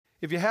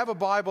If you have a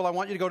Bible, I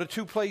want you to go to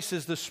two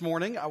places this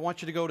morning. I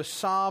want you to go to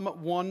Psalm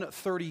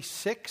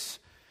 136,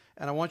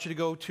 and I want you to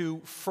go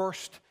to 1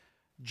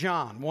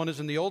 John. One is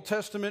in the Old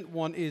Testament,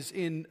 one is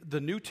in the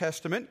New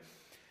Testament.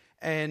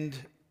 And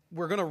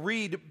we're going to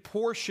read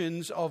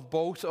portions of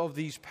both of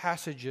these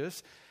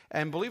passages.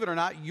 And believe it or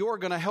not, you're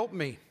going to help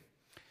me.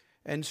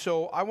 And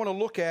so I want to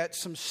look at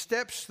some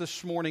steps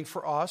this morning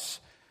for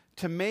us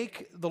to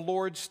make the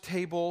Lord's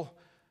table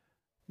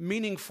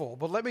meaningful.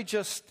 But let me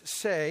just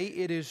say,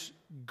 it is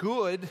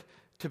good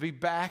to be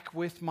back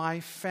with my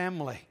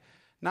family.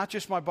 Not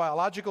just my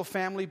biological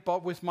family,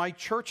 but with my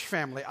church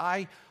family.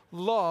 I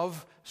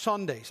love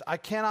Sundays. I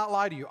cannot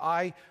lie to you.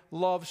 I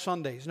love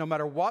Sundays. No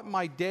matter what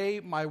my day,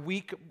 my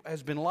week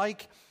has been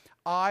like,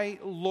 I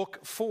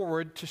look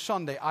forward to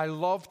Sunday. I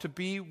love to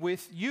be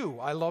with you.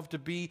 I love to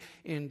be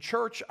in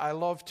church. I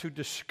love to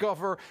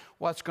discover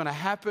what's going to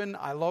happen.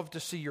 I love to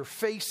see your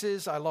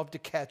faces. I love to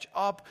catch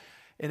up.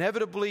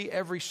 Inevitably,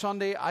 every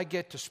Sunday, I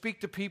get to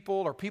speak to people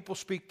or people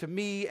speak to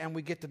me, and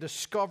we get to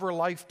discover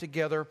life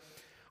together.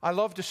 I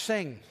love to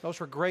sing. Those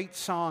were great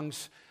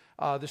songs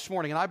this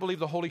morning, and I believe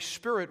the Holy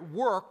Spirit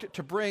worked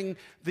to bring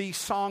these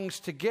songs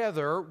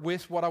together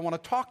with what I want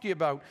to talk to you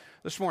about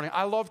this morning.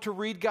 I love to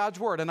read God's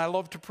Word, and I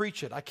love to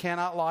preach it. I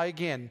cannot lie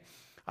again.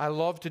 I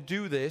love to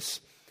do this.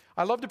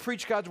 I love to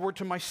preach God's Word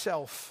to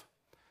myself.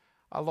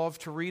 I love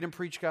to read and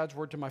preach God's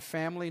Word to my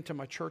family and to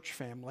my church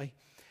family.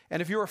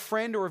 And if you're a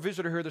friend or a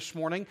visitor here this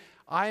morning,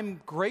 I'm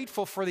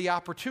grateful for the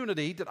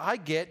opportunity that I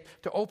get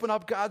to open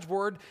up God's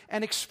Word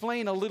and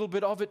explain a little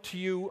bit of it to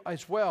you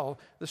as well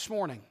this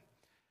morning.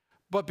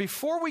 But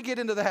before we get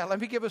into that, let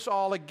me give us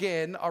all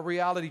again a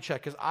reality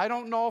check, because I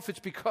don't know if it's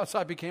because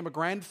I became a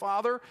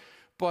grandfather,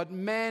 but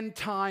man,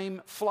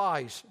 time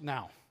flies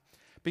now.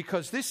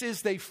 Because this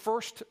is the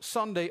first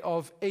Sunday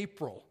of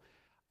April.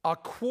 A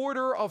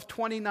quarter of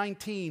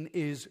 2019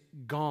 is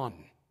gone.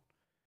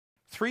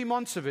 3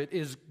 months of it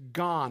is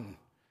gone.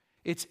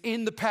 It's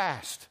in the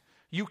past.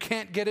 You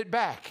can't get it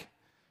back.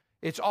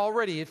 It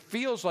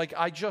feels like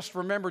I just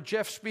remember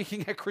Jeff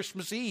speaking at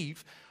Christmas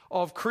Eve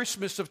of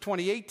Christmas of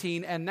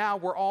 2018, and now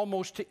we're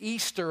almost to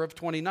Easter of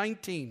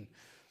 2019.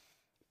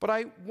 But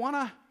I want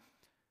to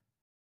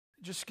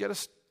just get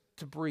us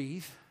to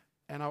breathe,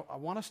 and I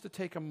want us to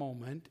take a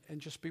moment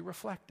and just be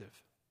reflective.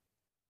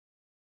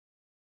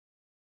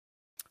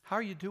 How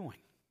are you doing?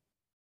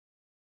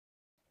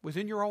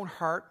 Within your own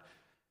heart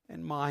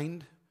and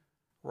mind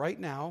right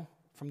now,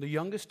 from the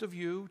youngest of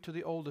you to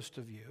the oldest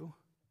of you,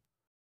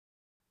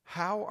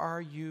 how are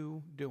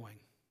you doing?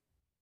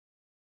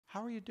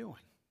 How are you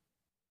doing?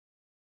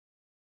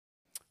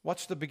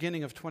 What's the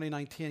beginning of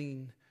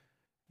 2019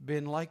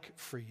 been like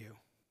for you?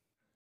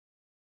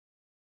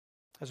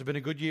 Has it been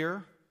a good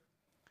year?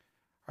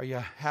 Are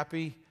you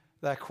happy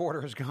that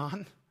quarter is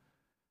gone?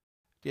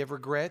 Do you have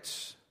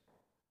regrets,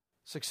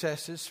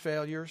 successes,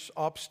 failures,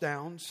 ups,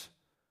 downs?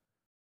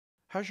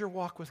 How's your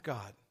walk with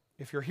God?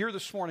 If you're here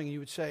this morning and you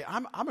would say,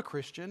 I'm a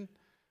Christian,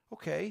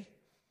 okay,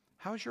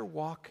 how's your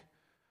walk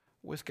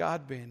with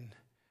God been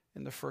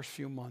in the first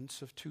few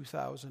months of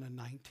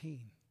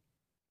 2019?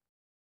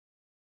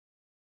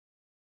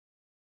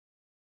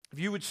 If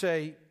you would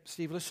say,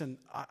 Steve, listen,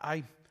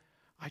 I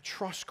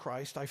trust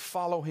Christ, I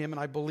follow Him, and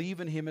I believe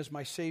in Him as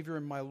my Savior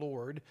and my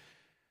Lord,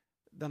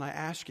 then I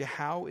ask you,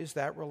 how is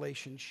that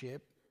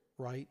relationship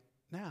right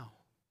now?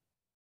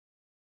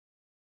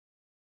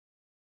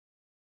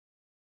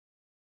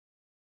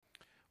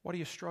 What are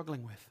you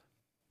struggling with?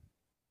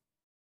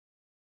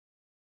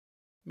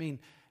 I mean,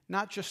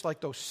 not just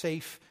like those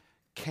safe,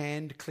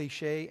 canned,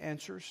 cliche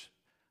answers.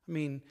 I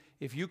mean,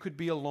 if you could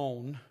be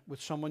alone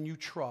with someone you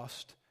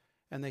trust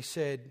and they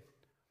said,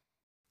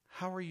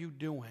 how are you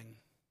doing?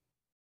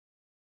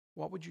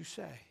 What would you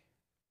say?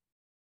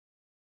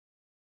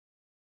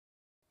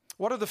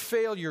 What are the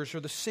failures or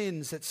the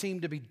sins that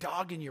seem to be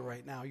dogging you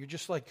right now? You're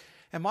just like,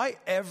 am I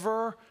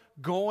ever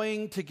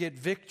going to get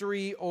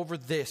victory over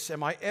this?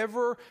 Am I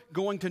ever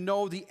going to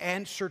know the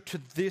answer to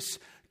this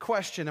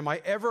question? Am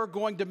I ever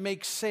going to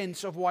make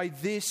sense of why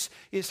this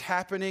is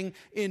happening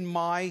in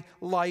my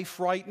life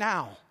right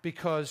now?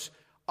 Because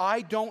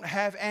I don't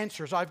have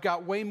answers. I've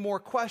got way more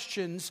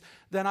questions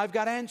than I've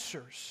got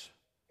answers.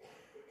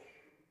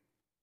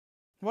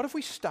 What if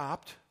we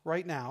stopped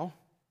right now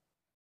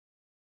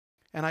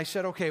and I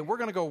said, okay, we're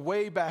going to go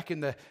way back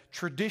in the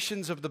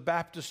traditions of the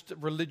Baptist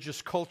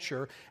religious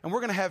culture, and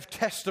we're going to have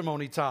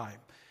testimony time.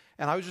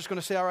 And I was just going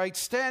to say, all right,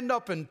 stand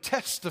up and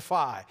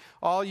testify,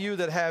 all you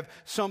that have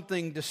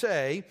something to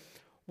say.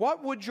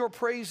 What would your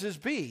praises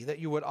be that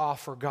you would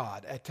offer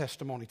God at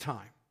testimony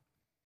time?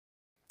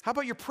 How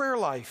about your prayer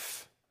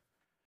life?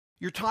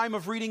 Your time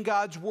of reading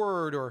God's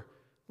Word or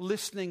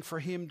listening for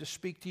Him to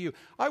speak to you?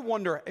 I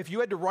wonder, if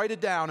you had to write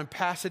it down and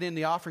pass it in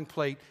the offering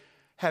plate,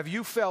 have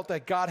you felt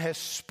that God has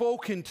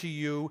spoken to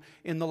you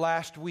in the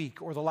last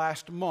week or the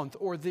last month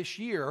or this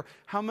year?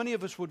 How many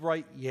of us would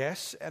write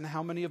yes, and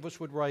how many of us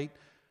would write,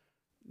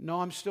 no,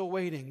 I'm still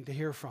waiting to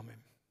hear from Him?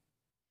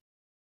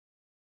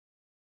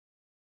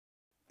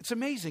 It's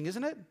amazing,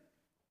 isn't it?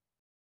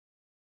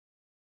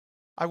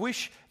 I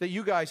wish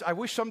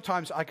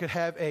sometimes I could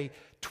have a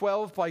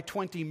 12 by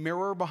 20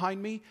 mirror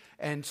behind me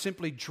and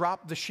simply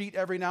drop the sheet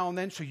every now and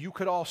then so you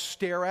could all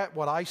stare at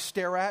what I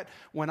stare at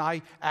when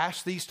I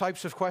ask these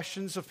types of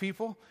questions of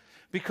people.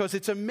 Because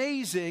it's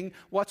amazing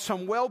what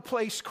some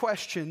well-placed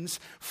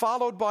questions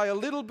followed by a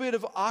little bit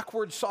of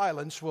awkward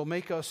silence will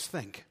make us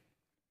think.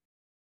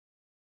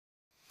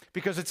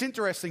 Because it's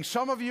interesting,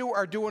 some of you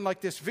are doing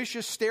like this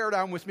vicious stare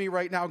down with me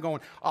right now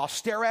going, I'll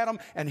stare at him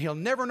and he'll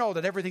never know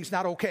that everything's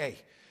not okay.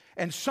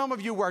 And some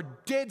of you are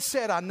dead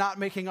set on not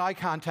making eye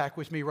contact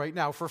with me right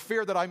now for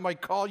fear that I might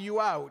call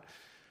you out.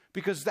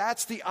 Because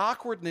that's the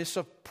awkwardness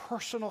of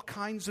personal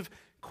kinds of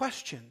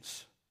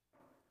questions.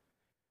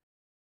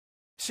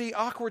 See,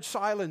 awkward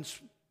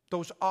silence,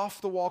 those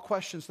off-the-wall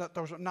questions,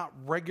 those are not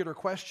regular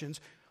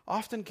questions,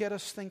 often get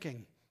us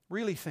thinking,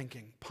 really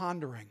thinking,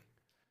 pondering.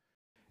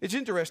 It's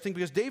interesting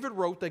because David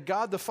wrote that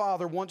God the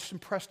Father once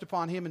impressed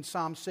upon him in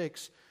Psalm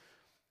 6,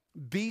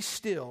 be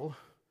still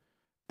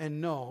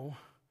and know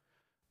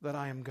that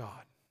I am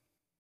God.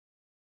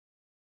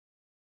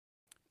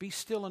 Be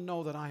still and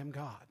know that I am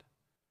God.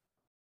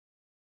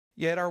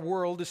 Yet our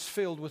world is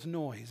filled with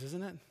noise,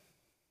 isn't it?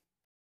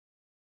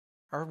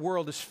 Our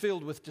world is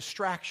filled with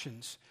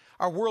distractions.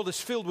 Our world is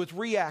filled with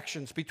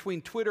reactions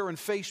between Twitter and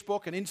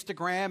Facebook and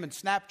Instagram and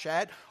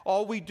Snapchat.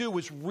 All we do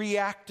is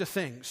react to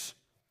things.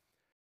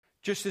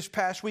 Just this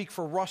past week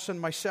for Russ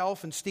and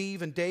myself and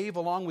Steve and Dave,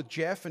 along with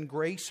Jeff and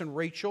Grace and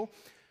Rachel,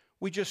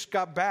 we just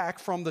got back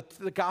from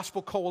the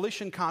Gospel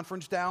Coalition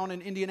Conference down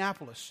in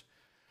Indianapolis.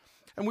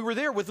 And we were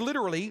there with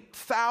literally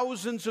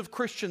thousands of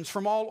Christians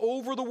from all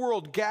over the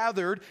world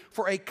gathered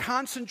for a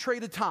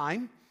concentrated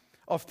time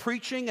of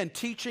preaching and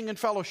teaching and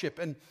fellowship.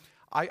 And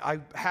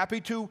I'm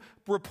happy to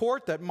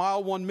report that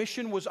Mile One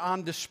Mission was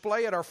on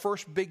display at our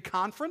first big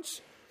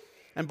conference.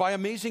 And by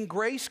amazing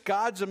grace,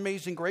 God's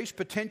amazing grace,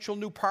 potential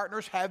new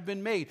partners have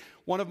been made.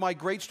 One of my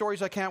great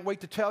stories I can't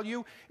wait to tell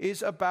you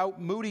is about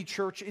Moody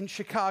Church in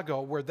Chicago,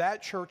 where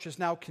that church is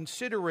now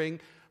considering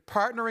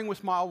partnering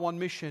with Mile One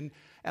Mission.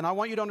 And I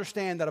want you to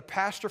understand that a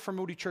pastor from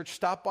Moody Church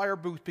stopped by our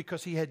booth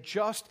because he had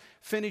just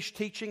finished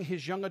teaching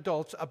his young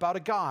adults about a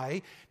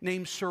guy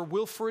named Sir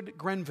Wilfrid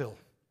Grenville,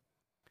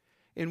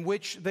 in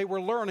which they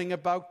were learning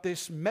about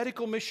this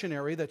medical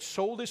missionary that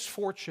sold his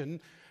fortune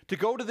to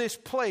go to this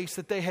place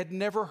that they had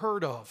never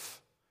heard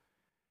of.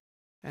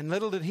 And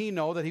little did he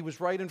know that he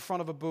was right in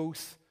front of a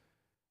booth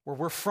where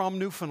we're from,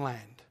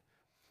 Newfoundland.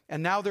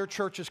 And now their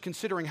church is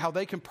considering how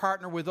they can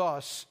partner with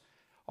us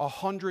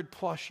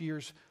 100+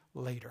 years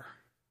later.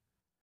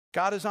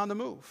 God is on the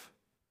move.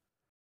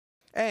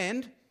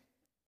 And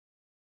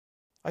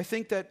I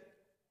think that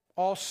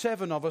all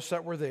 7 of us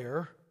that were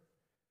there,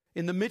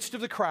 in the midst of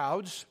the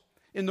crowds,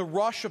 in the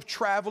rush of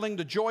traveling,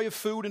 the joy of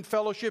food and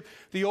fellowship,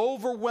 the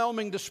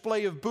overwhelming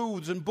display of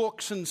booths and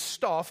books and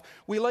stuff,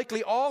 we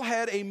likely all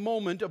had a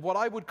moment of what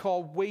I would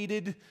call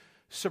weighted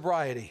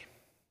sobriety.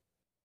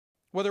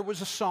 Whether it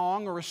was a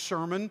song or a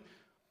sermon,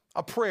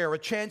 a prayer, a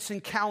chance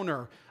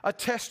encounter, a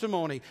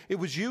testimony, it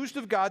was used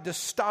of God to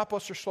stop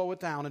us or slow it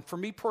down. And for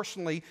me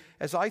personally,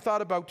 as I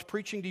thought about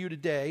preaching to you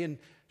today and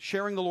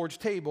sharing the Lord's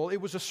table,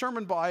 it was a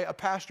sermon by a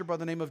pastor by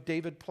the name of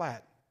David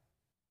Platt.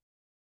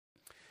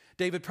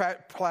 David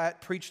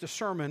Platt preached a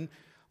sermon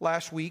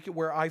last week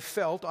where I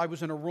felt I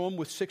was in a room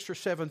with 6,000 or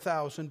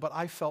 7,000, but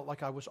I felt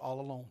like I was all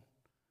alone.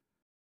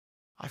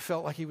 I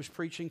felt like he was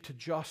preaching to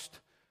just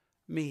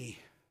me.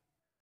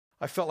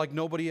 I felt like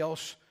nobody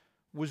else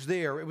was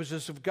there. It was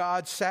as if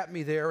God sat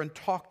me there and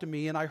talked to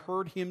me, and I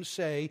heard him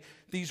say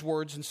these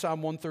words in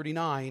Psalm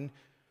 139,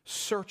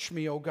 "Search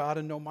me, O God,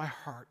 and know my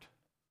heart.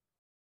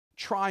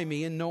 Try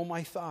me and know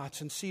my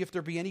thoughts, and see if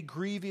there be any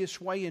grievous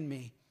way in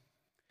me,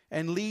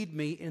 and lead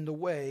me in the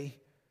way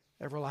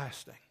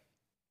everlasting."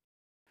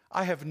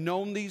 I have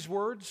known these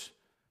words.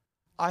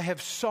 I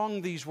have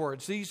sung these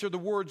words. These are the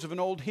words of an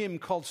old hymn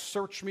called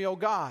 "Search Me, O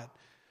God."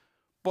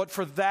 But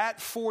for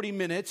that 40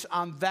 minutes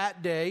on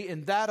that day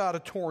in that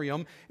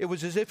auditorium, it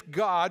was as if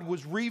God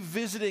was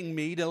revisiting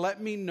me to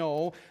let me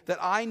know that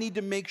I need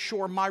to make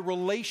sure my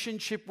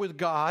relationship with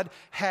God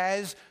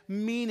has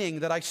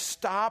meaning, that I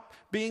stop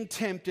being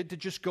tempted to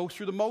just go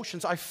through the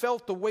motions. I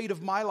felt the weight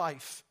of my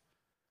life.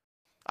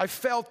 I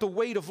felt the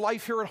weight of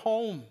life here at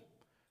home,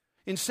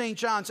 in St.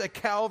 John's, at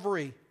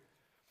Calvary.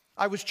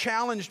 I was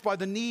challenged by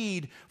the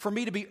need for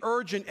me to be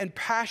urgent and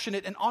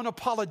passionate and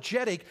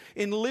unapologetic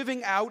in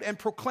living out and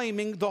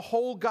proclaiming the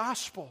whole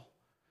gospel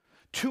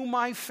to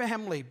my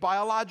family,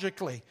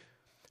 biologically,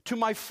 to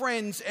my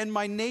friends and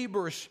my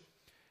neighbors,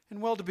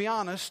 and, well, to be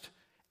honest,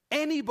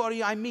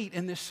 anybody I meet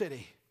in this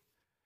city.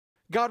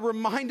 God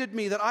reminded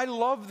me that I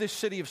love this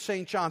city of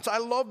St. John's. I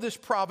love this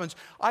province.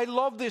 I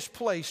love this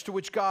place to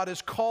which God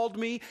has called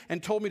me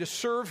and told me to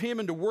serve Him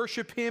and to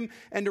worship Him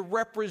and to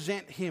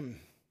represent Him.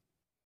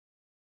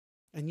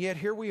 And yet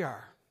here we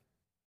are,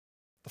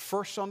 the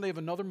first Sunday of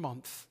another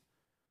month,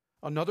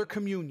 another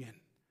communion,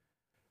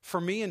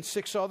 for me and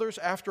 6 others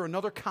after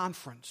another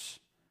conference.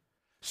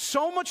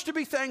 So much to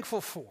be thankful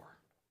for.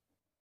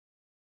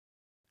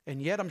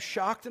 And yet I'm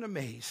shocked and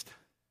amazed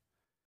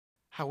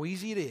how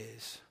easy it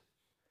is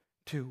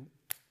to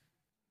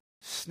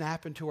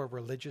snap into a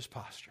religious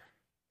posture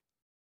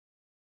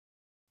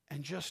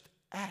and just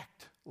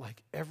act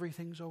like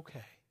everything's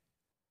okay.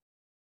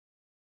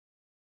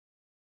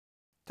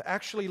 To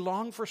actually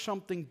long for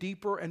something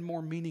deeper and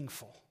more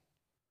meaningful,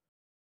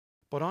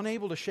 but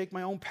unable to shake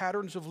my own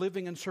patterns of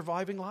living and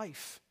surviving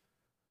life.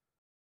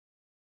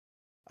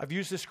 I've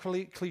used this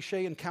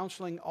cliche in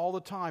counseling all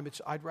the time.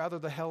 It's, I'd rather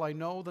the hell I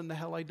know than the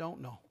hell I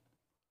don't know.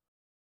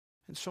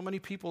 And so many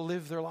people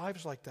live their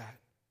lives like that.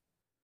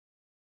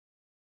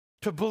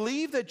 To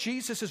believe that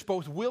Jesus is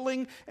both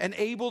willing and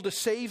able to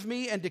save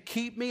me and to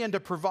keep me and to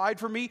provide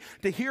for me,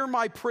 to hear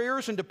my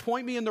prayers and to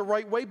point me in the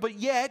right way, but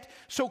yet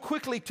so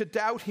quickly to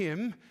doubt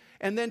him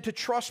and then to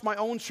trust my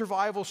own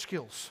survival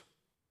skills.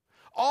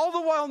 All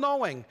the while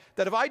knowing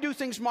that if I do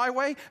things my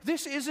way,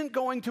 this isn't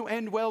going to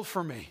end well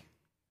for me.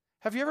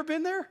 Have you ever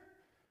been there?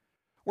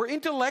 Where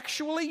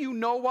intellectually you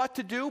know what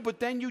to do, but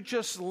then you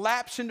just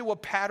lapse into a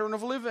pattern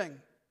of living.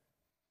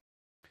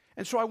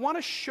 And so I want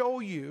to show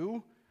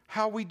you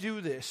how we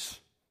do this.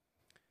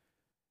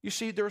 You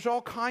see, there's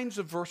all kinds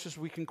of verses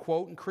we can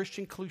quote and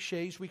Christian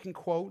cliches we can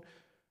quote,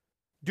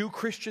 do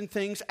Christian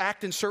things,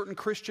 act in certain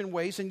Christian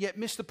ways, and yet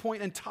miss the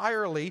point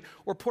entirely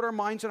or put our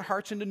minds and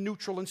hearts into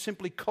neutral and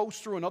simply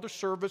coast through another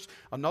service,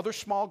 another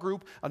small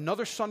group,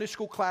 another Sunday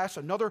school class,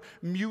 another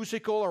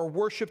musical or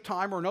worship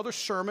time, or another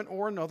sermon,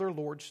 or another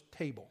Lord's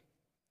table.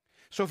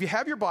 So if you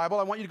have your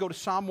Bible, I want you to go to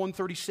Psalm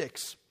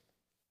 136.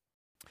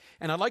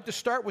 And I'd like to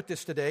start with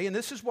this today, and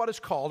this is what it's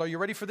called. Are you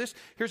ready for this?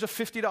 Here's a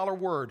 $50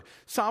 word.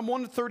 Psalm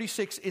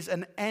 136 is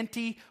an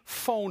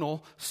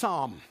antiphonal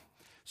psalm.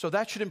 So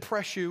that should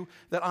impress you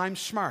that I'm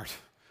smart,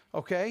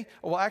 okay?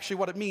 Well, actually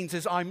what it means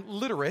is I'm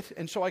literate,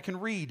 and so I can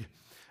read.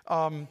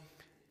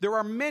 There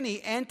are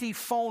many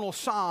antiphonal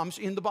psalms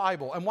in the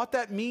Bible, and what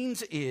that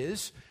means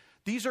is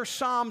these are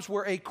psalms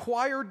where a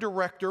choir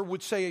director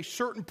would say a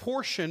certain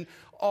portion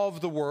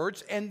of the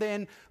words, and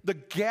then the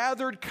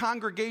gathered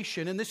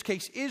congregation, in this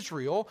case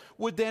Israel,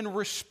 would then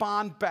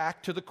respond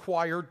back to the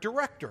choir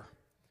director.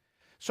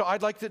 So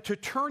I'd like to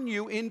turn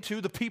you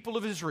into the people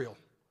of Israel.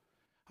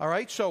 All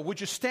right, so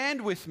would you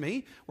stand with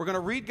me? We're going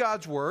to read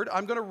God's word.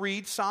 I'm going to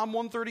read Psalm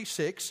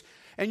 136,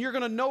 and you're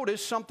going to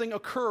notice something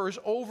occurs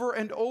over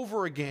and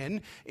over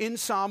again in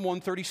Psalm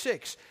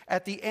 136.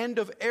 At the end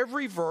of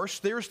every verse,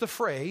 there's the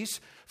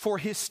phrase, "For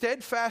his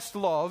steadfast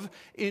love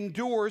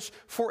endures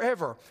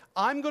forever."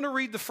 I'm going to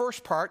read the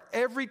first part.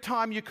 Every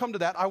time you come to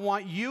that, I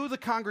want you, the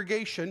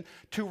congregation,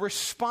 to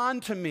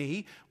respond to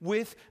me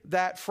with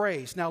that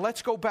phrase. Now,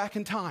 let's go back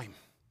in time.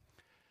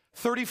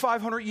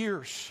 3,500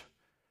 years.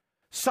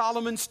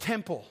 Solomon's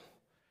temple.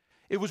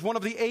 It was one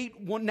of the 8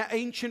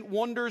 ancient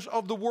wonders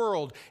of the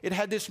world. It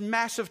had this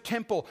massive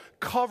temple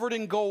covered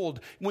in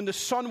gold. When the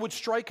sun would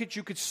strike it,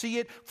 you could see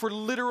it for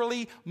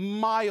literally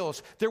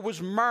miles. There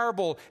was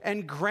marble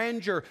and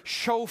grandeur.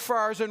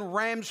 Shofars and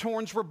ram's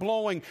horns were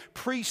blowing.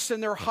 Priests in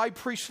their high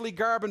priestly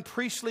garb and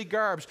priestly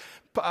garbs.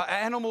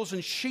 Animals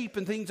and sheep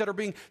and things that are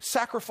being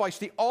sacrificed.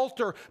 The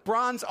altar,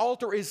 bronze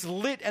altar, is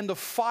lit and the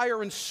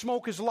fire and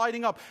smoke is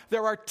lighting up.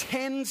 There are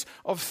tens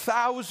of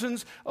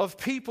thousands of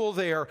people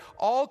there,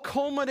 all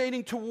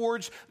culminating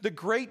towards the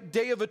great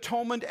Day of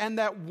Atonement and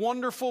that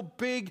wonderful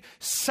big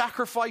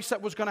sacrifice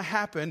that was going to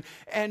happen.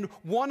 And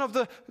one of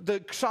the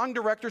song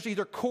directors,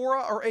 either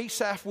Korah or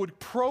Asaph, would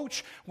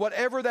approach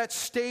whatever that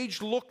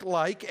stage looked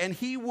like, and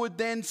he would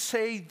then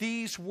say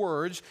these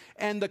words,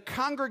 and the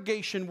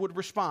congregation would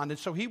respond. And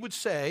so he would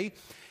say,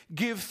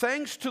 "Give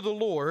thanks to the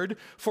Lord,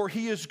 for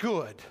he is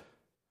good.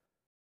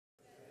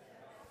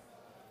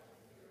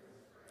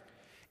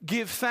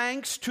 Give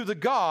thanks to the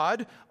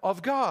God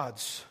of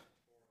gods.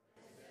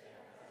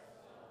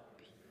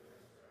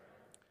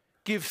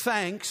 Give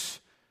thanks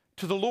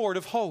to the Lord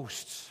of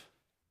hosts.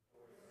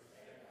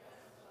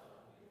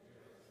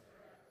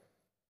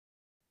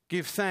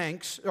 Give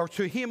thanks, or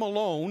to him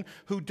alone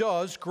who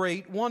does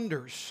great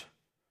wonders.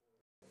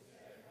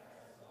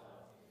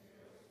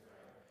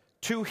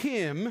 To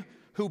him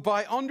who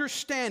by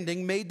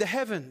understanding made the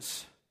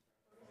heavens.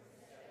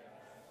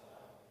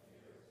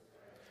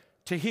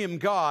 To him,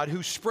 God,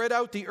 who spread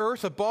out the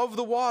earth above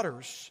the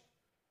waters.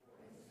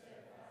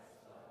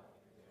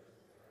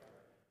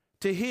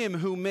 To him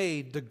who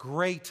made the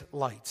great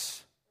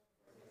lights.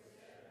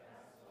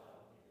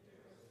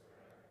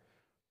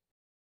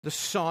 The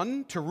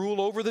sun to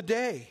rule over the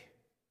day.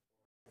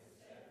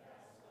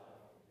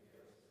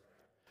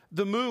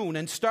 The moon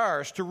and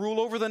stars to rule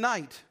over the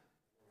night.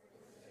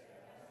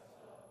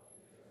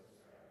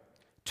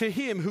 To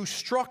him who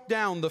struck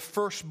down the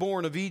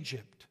firstborn of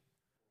Egypt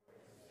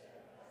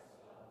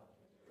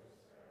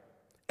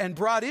and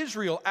brought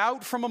Israel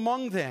out from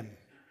among them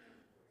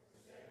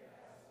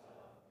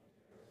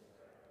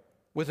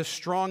with a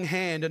strong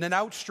hand and an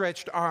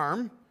outstretched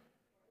arm.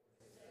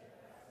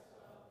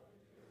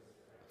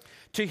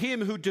 To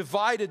him who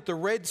divided the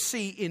Red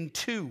Sea in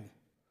two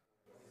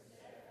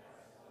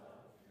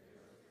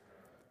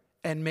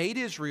and made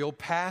Israel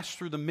pass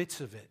through the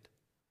midst of it,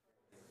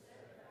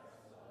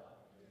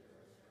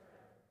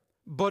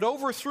 but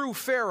overthrew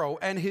Pharaoh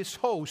and his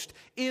host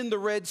in the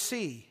Red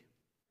Sea.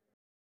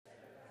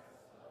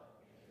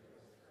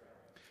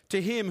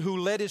 To him who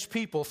led his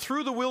people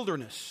through the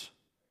wilderness.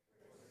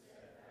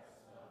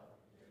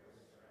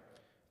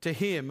 To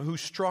him who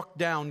struck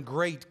down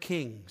great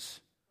kings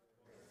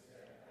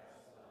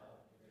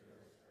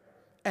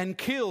and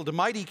killed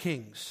mighty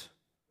kings.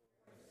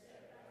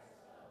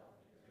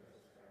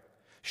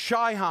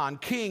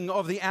 Shihon, king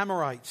of the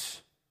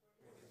Amorites,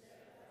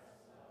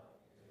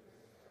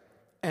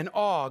 and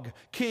Og,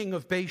 king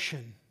of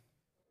Bashan,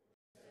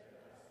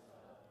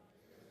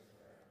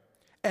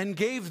 and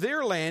gave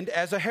their land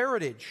as a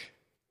heritage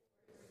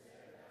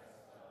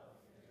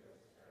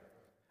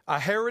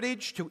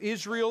to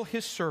Israel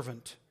his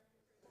servant.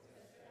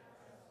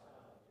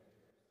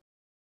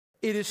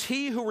 It is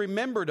he who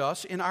remembered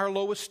us in our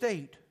low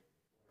estate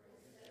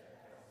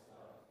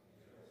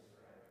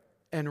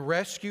and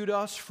rescued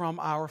us from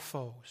our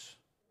foes.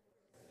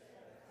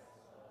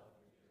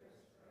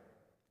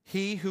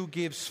 He who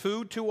gives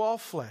food to all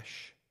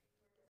flesh.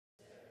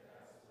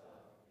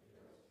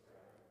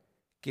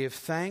 Give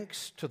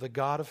thanks to the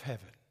God of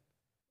heaven.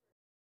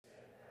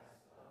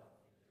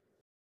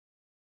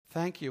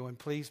 Thank you, and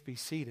please be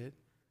seated.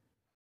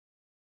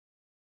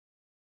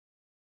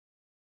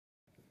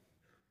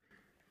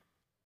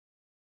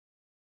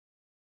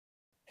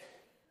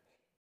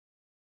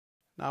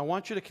 Now, I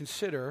want you to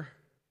consider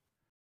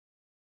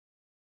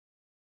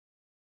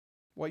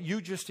what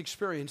you just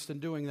experienced in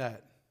doing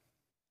that,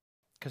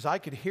 because I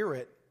could hear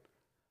it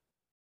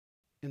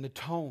in the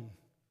tone.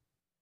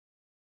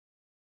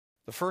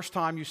 The first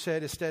time you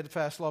said, "His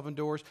steadfast love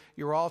endures,"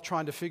 you were all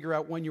trying to figure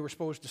out when you were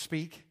supposed to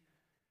speak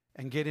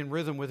and get in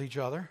rhythm with each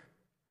other.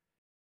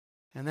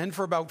 And then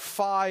for about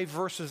 5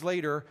 verses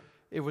later,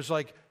 it was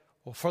like,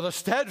 "Well, for the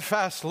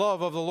steadfast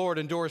love of the Lord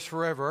endures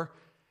forever."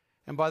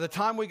 And by the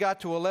time we got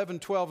to 11,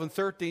 12, and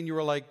 13, you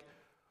were like,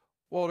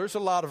 "Well, there's a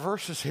lot of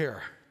verses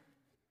here."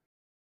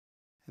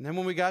 And then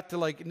when we got to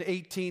like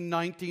 18,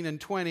 19, and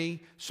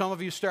 20, some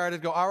of you started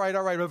to go, all right,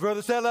 for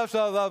the steadfast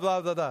love, blah,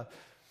 blah, blah, blah.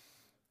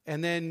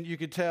 And then you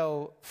could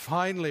tell,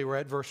 finally, we're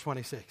at verse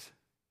 26.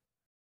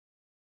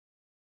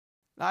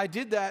 Now, I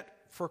did that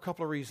for a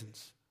couple of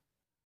reasons.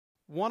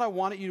 One, I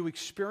wanted you to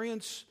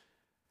experience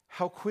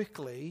how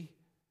quickly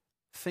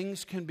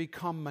things can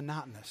become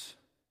monotonous.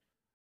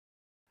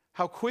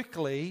 How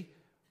quickly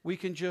we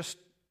can just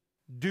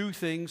do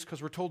things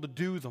because we're told to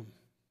do them.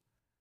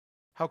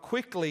 How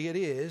quickly it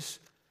is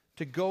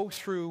to go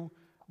through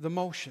the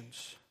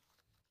motions.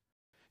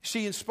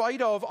 See, in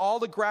spite of all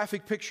the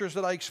graphic pictures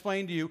that I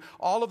explained to you,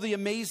 all of the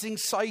amazing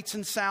sights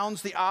and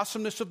sounds, the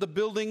awesomeness of the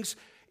buildings,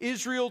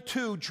 Israel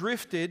too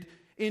drifted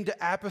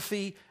into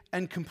apathy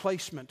and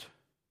complacement.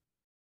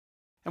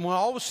 And when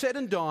all was said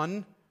and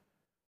done,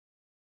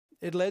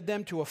 it led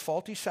them to a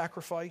faulty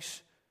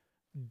sacrifice,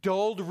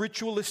 dulled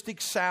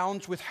ritualistic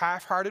sounds with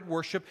half-hearted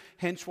worship,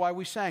 hence why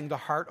we sang the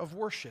heart of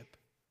worship,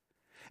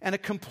 and a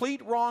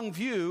complete wrong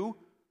view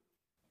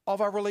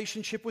of our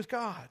relationship with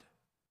God.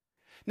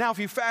 Now, if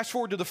you fast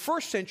forward to the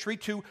first century,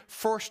 to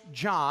 1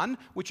 John,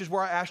 which is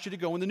where I asked you to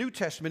go in the New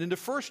Testament, into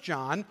 1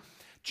 John,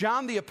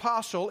 John the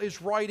Apostle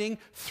is writing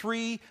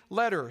 3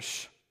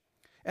 letters.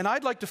 And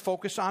I'd like to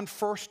focus on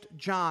 1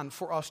 John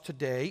for us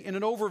today in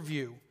an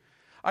overview.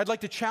 I'd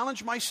like to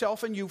challenge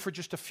myself and you for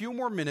just a few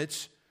more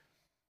minutes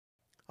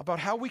about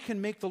how we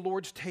can make the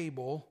Lord's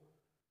table,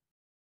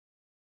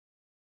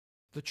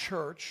 the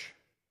church,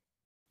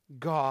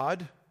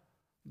 God,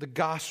 the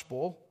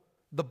gospel,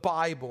 the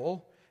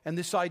Bible, and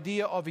this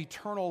idea of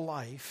eternal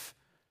life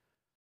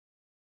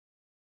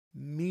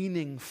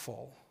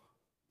meaningful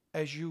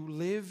as you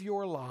live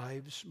your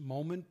lives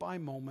moment by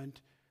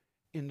moment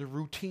in the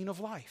routine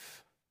of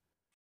life.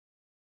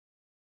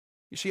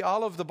 You see,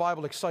 all of the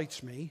Bible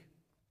excites me,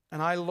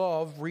 and I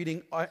love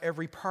reading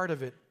every part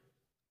of it.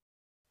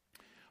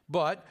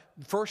 But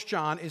 1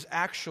 John is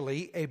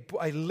actually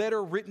a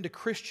letter written to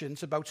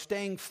Christians about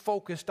staying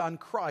focused on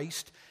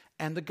Christ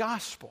and the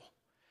gospel.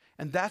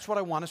 And that's what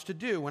I want us to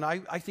do. And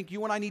I think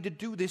you and I need to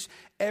do this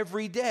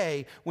every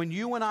day. When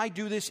you and I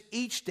do this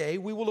each day,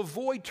 we will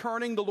avoid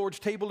turning the Lord's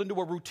table into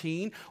a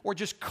routine or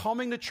just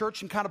coming to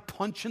church and kind of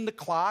punching the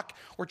clock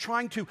or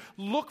trying to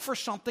look for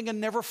something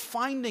and never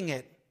finding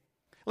it.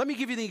 Let me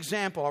give you the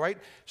example, all right?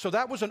 So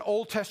that was an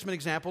Old Testament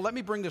example. Let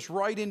me bring this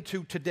right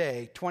into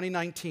today,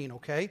 2019,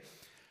 okay?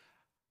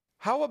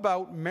 How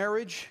about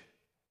marriage,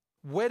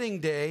 wedding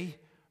day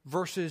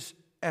versus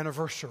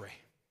anniversary?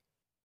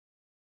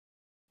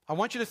 I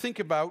want you to think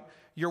about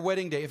your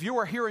wedding day. If you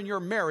are here and you're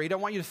married, I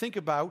want you to think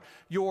about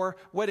your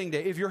wedding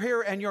day. If you're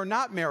here and you're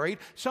not married,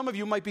 some of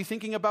you might be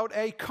thinking about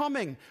a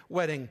coming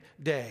wedding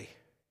day.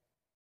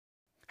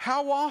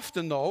 How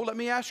often, though, let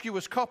me ask you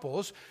as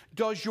couples,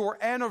 does your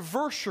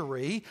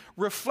anniversary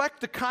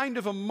reflect the kind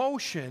of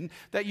emotion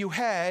that you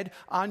had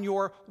on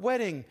your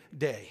wedding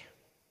day?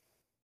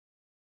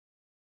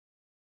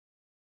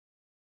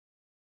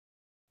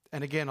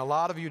 And again, a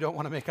lot of you don't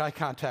want to make eye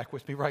contact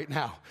with me right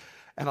now.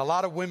 And a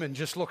lot of women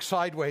just look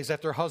sideways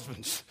at their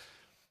husbands.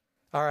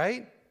 All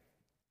right?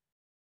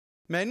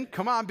 Men,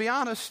 come on, be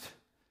honest.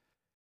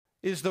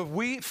 Is the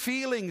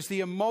feelings,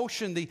 the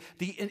emotion, the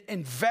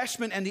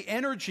investment, and the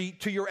energy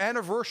to your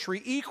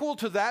anniversary equal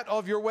to that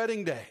of your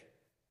wedding day?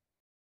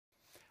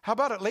 How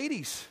about it,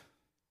 ladies?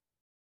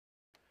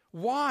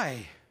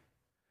 Why?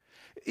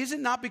 Is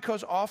it not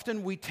because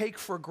often we take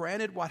for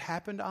granted what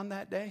happened on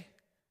that day?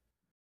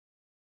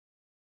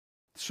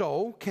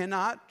 So,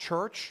 cannot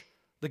church,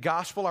 the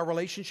gospel, our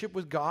relationship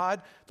with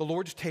God, the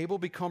Lord's table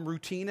become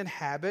routine and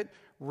habit,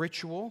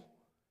 ritual,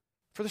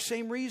 for the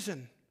same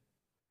reason?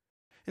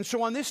 And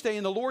so on this day,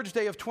 in the Lord's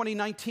Day of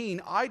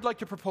 2019, I'd like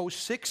to propose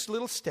 6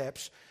 little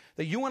steps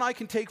that you and I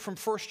can take from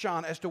 1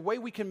 John as the way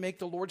we can make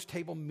the Lord's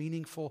table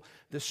meaningful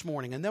this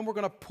morning. And then we're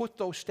going to put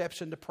those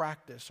steps into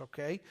practice,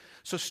 okay?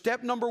 So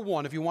step number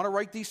 1, if you want to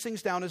write these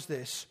things down, is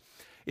this.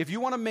 If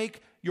you want to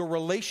make your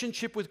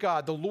relationship with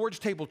God, the Lord's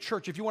table,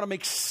 church, if you want to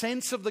make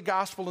sense of the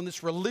gospel and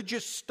this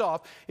religious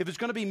stuff, if it's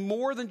going to be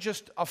more than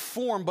just a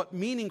form but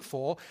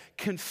meaningful,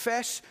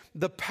 confess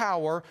the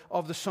power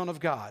of the Son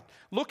of God.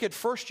 Look at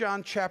 1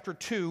 John chapter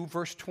 2,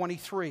 verse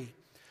 23,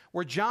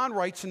 where John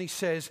writes and he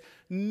says,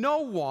 "No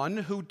one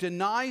who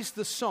denies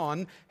the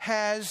Son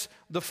has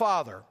the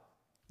Father."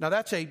 Now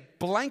that's a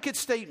blanket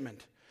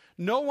statement.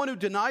 No one who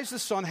denies the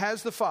Son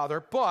has the Father,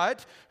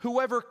 but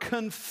whoever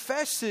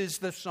confesses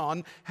the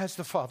Son has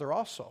the Father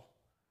also.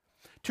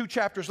 2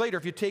 chapters later,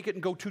 if you take it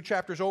and go 2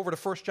 chapters over to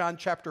 1 John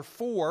chapter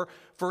 4,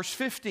 verse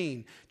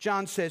 15,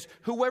 John says,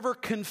 "Whoever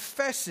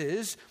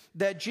confesses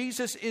that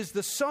Jesus is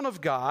the Son of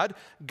God,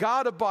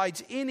 God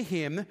abides in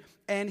him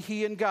and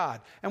he in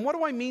God." And what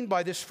do I mean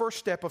by this first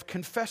step of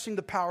confessing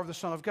the power of the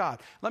Son of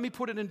God? Let me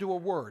put it into a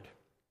word.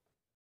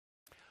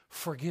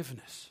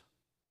 Forgiveness.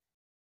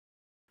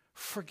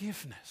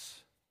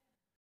 Forgiveness.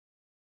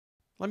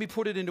 Let me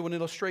put it into an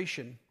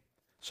illustration.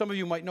 Some of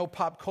you might know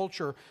pop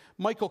culture.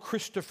 Michael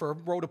Christopher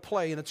wrote a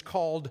play, and it's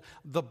called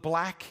The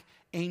Black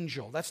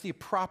Angel. That's the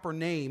proper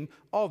name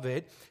of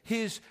it.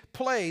 His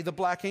play, The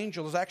Black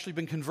Angel, has actually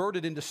been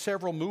converted into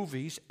several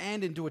movies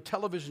and into a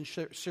television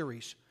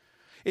series.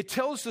 It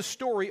tells the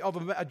story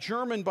of a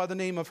German by the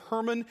name of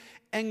Hermann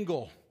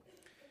Engel.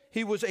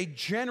 He was a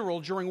general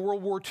during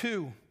World War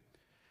II.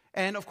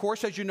 And of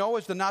course, as you know,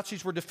 as the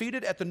Nazis were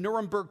defeated at the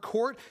Nuremberg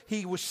court,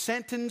 he was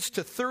sentenced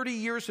to 30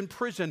 years in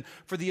prison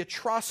for the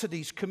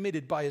atrocities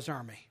committed by his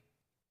army.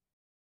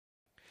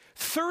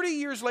 30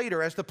 years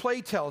later, as the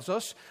play tells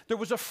us, there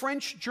was a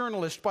French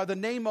journalist by the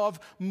name of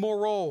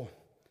Moreau,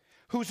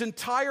 whose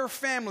entire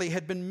family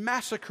had been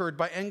massacred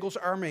by Engel's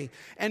army.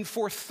 And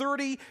for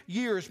 30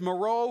 years,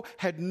 Moreau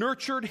had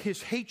nurtured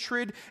his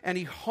hatred and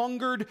he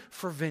hungered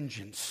for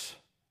vengeance.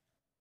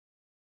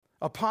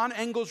 Upon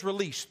Engel's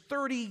release,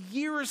 30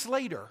 years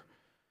later,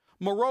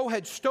 Moreau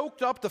had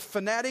stoked up the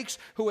fanatics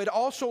who had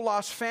also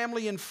lost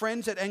family and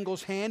friends at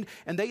Engel's hand,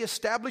 and they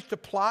established a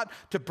plot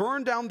to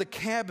burn down the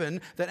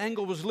cabin that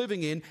Engel was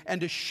living in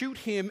and to shoot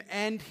him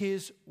and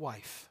his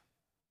wife.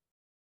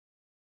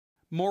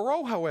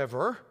 Moreau,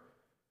 however,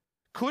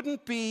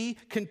 couldn't be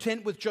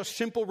content with just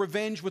simple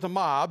revenge with a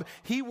mob.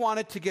 He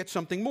wanted to get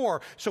something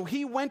more. So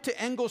he went to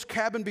Engel's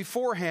cabin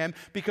beforehand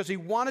because he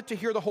wanted to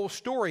hear the whole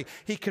story.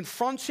 He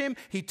confronts him,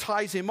 he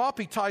ties him up,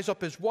 he ties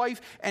up his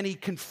wife, and he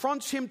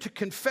confronts him to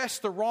confess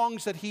the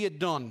wrongs that he had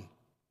done.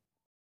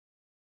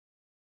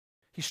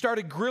 He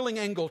started grilling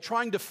Engel,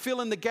 trying to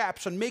fill in the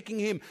gaps and making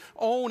him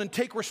own and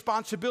take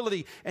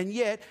responsibility. And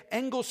yet,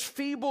 Engel's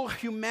feeble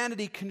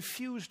humanity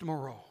confused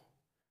Moreau.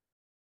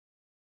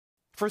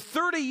 For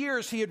 30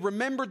 years, he had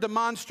remembered the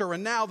monster,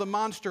 and now the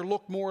monster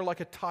looked more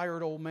like a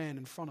tired old man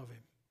in front of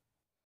him.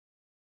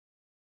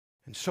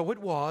 And so it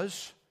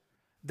was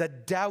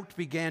that doubt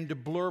began to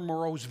blur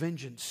Moreau's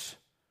vengeance,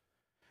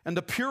 and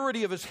the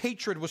purity of his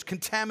hatred was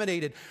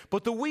contaminated.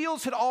 But the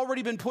wheels had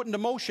already been put into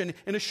motion.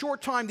 In a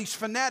short time, these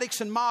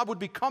fanatics and mob would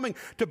be coming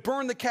to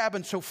burn the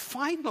cabin. So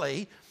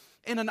finally,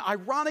 in an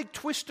ironic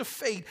twist of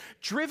fate,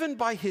 driven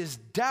by his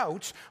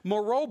doubts,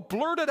 Moreau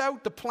blurted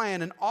out the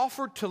plan and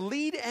offered to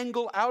lead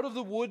Engel out of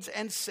the woods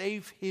and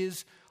save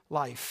his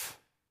life.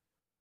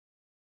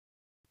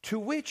 To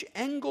which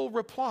Engel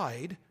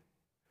replied,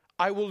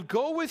 "I will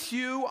go with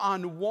you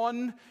on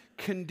one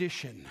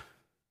condition,"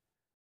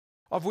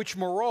 of which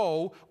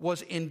Moreau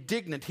was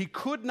indignant. He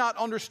could not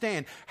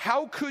understand.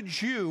 How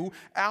could you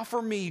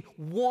offer me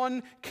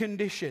one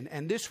condition?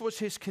 And this was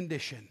his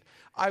condition.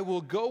 "I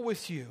will go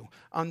with you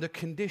on the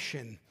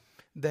condition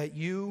that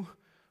you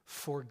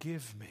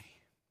forgive me."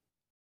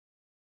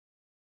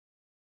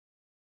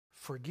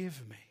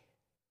 Forgive me.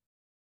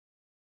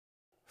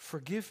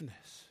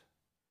 Forgiveness.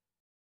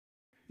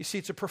 You see,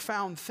 it's a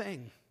profound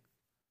thing.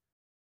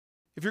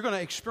 If you're going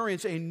to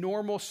experience a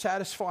normal,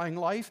 satisfying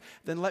life,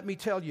 then let me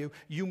tell you,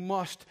 you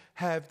must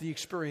have the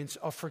experience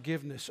of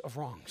forgiveness of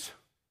wrongs.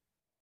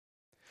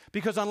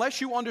 Because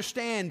unless you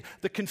understand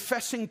the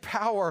confessing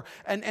power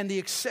and the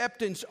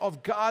acceptance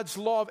of God's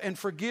love and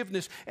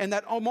forgiveness and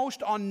that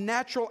almost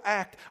unnatural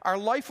act, our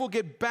life will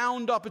get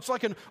bound up. It's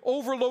like an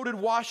overloaded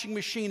washing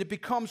machine. It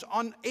becomes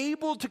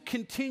unable to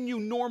continue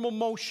normal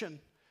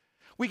motion.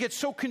 We get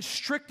so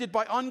constricted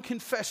by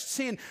unconfessed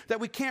sin that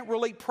we can't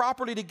relate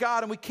properly to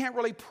God and we can't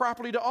relate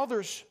properly to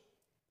others.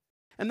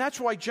 And that's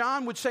why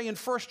John would say in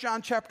 1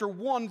 John chapter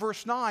 1,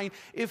 verse 9,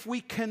 if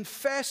we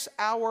confess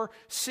our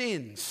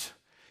sins,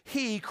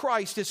 He,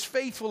 Christ, is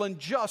faithful and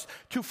just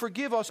to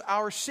forgive us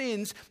our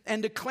sins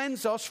and to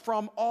cleanse us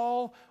from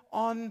all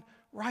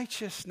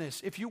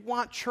unrighteousness. If you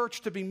want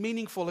church to be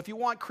meaningful, if you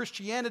want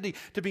Christianity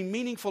to be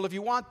meaningful, if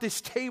you want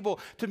this table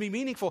to be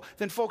meaningful,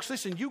 then folks,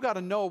 listen, you got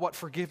to know what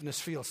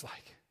forgiveness feels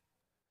like.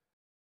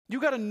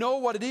 You got to know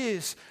what it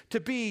is to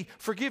be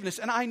forgiveness.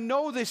 And I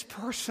know this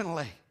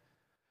personally.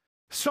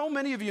 So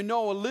many of you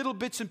know a little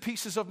bits and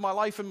pieces of my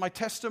life and my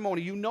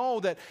testimony. You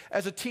know that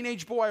as a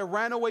teenage boy, I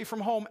ran away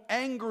from home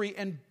angry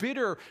and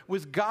bitter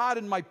with God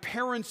and my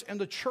parents and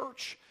the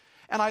church.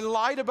 And I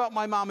lied about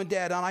my mom and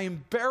dad, and I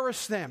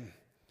embarrassed them.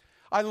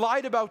 I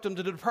lied about them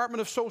to the Department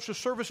of Social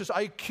Services.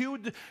 I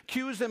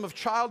accused them of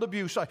child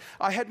abuse.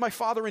 I had my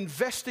father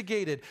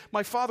investigated.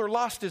 My father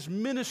lost his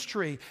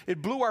ministry.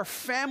 It blew our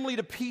family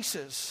to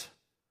pieces.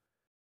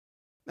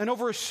 And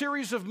over a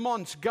series of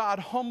months, God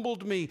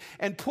humbled me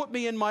and put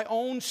me in my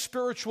own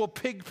spiritual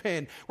pig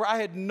pen where I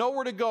had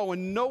nowhere to go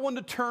and no one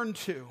to turn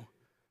to.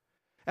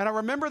 And I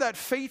remember that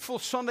fateful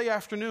Sunday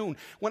afternoon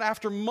when,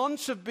 after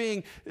months of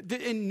being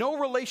in no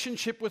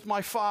relationship with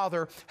my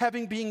father,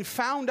 having been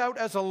found out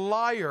as a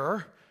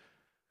liar,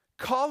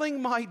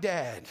 calling my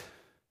dad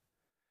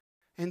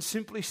and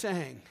simply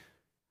saying,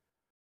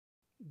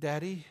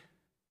 "Daddy,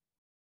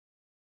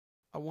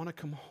 I want to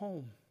come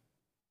home."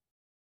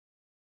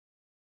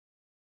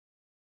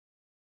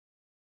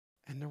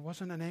 And there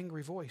wasn't an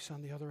angry voice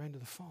on the other end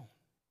of the phone.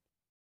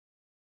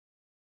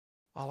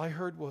 All I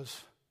heard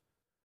was,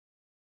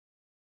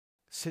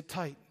 "Sit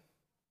tight.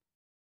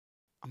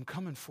 I'm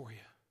coming for you."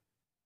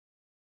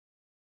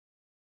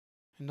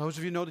 And those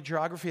of you who know the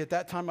geography, at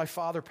that time my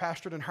father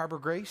pastored in Harbor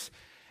Grace.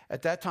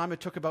 At that time it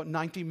took about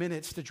 90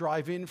 minutes to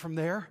drive in from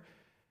there.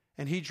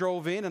 And he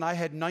drove in, and I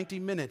had 90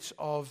 minutes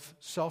of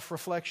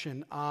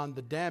self-reflection on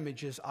the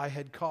damages I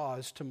had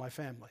caused to my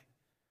family.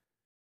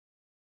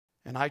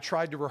 And I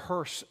tried to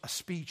rehearse a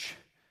speech,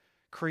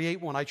 create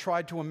one. I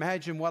tried to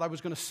imagine what I was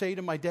going to say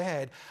to my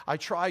dad. I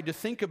tried to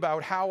think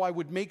about how I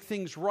would make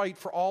things right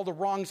for all the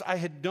wrongs I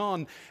had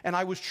done. And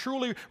I was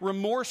truly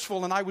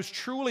remorseful, and I was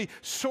truly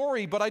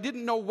sorry, but I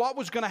didn't know what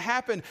was going to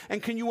happen.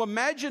 And can you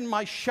imagine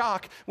my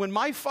shock when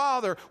my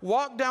father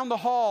walked down the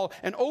hall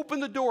and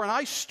opened the door, and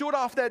I stood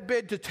off that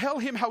bed to tell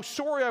him how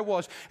sorry I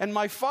was. And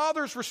my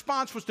father's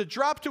response was to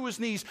drop to his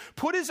knees,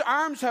 put his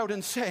arms out,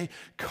 and say,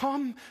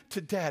 "Come to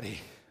Daddy."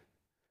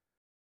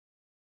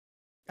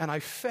 And I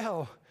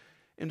fell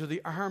into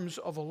the arms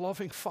of a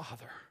loving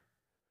Father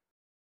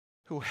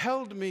who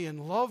held me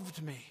and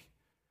loved me.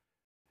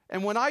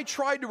 And when I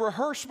tried to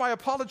rehearse my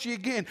apology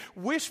again,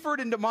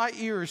 whispered into my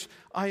ears,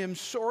 "I am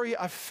sorry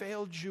I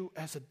failed you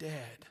as a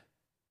dad."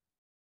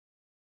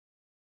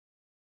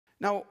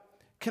 Now,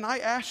 can I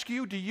ask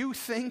you, do you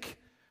think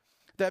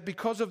that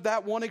because of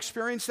that one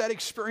experience, that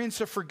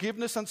experience of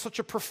forgiveness on such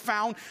a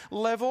profound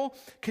level,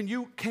 can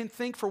you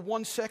think for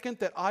 1 second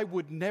that I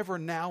would never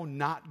now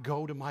not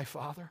go to my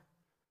father?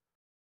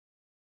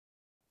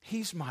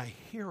 He's my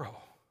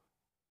hero.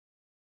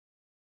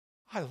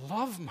 I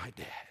love my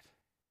dad.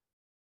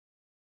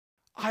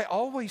 I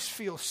always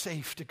feel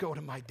safe to go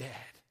to my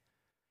dad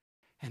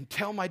and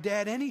tell my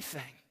dad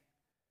anything.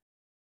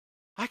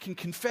 I can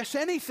confess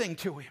anything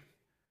to him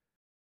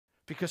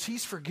because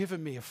he's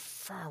forgiven me of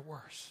far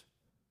worse.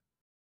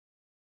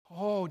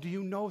 Oh, do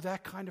you know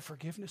that kind of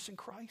forgiveness in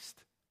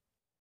Christ?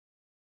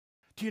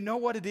 Do you know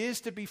what it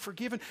is to be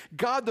forgiven?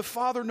 God the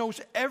Father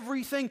knows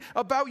everything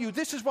about you.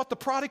 This is what the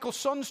prodigal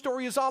son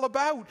story is all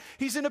about.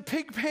 He's in a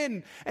pig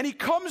pen, and he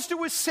comes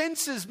to his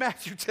senses,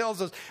 Matthew tells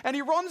us, and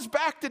he runs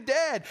back to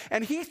Dad,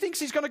 and he thinks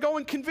he's going to go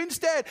and convince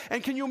Dad.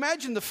 And can you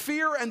imagine the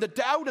fear and the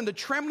doubt and the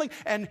trembling?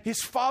 And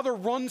his father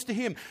runs to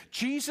him.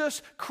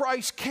 Jesus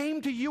Christ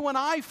came to you and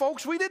I,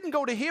 folks. We didn't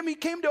go to him. He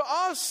came to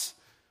us.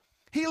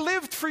 He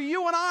lived for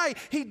you and I.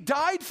 He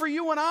died for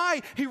you and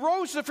I. He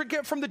rose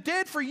from the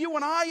dead for you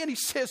and I. And he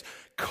says,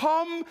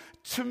 "Come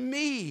to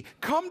me.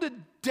 Come to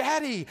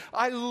Daddy.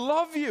 I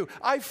love you.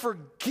 I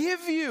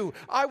forgive you.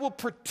 I will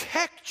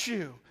protect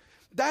you."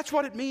 That's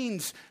what it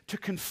means to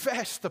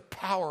confess the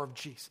power of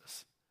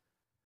Jesus.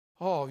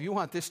 Oh, you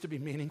want this to be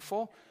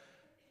meaningful?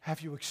 Have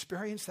you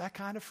experienced that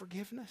kind of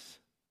forgiveness?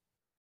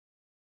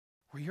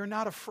 Where you're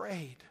not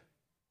afraid?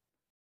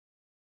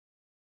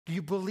 Do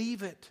you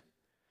believe it?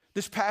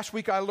 This past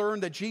week I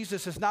learned that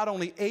Jesus is not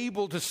only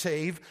able to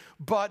save,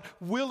 but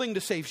willing to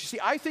save. You see,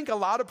 I think a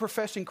lot of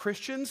professing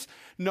Christians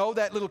know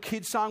that little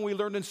kid song we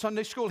learned in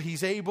Sunday school,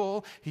 "He's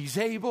able, He's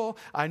able,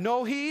 I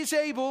know He's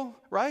able,"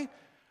 right?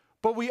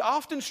 But we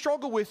often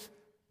struggle with,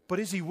 but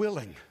is He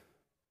willing?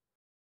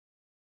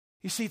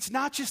 You see, it's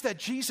not just that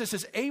Jesus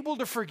is able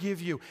to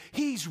forgive you.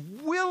 He's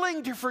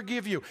willing to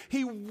forgive you.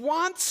 He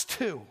wants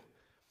to.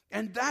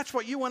 And that's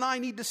what you and I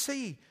need to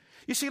see.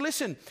 You see,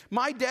 listen,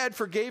 my dad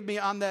forgave me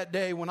on that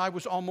day when I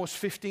was almost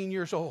 15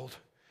 years old.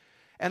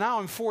 And now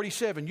I'm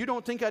 47. You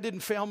don't think I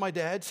didn't fail my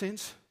dad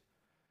since?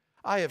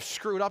 I have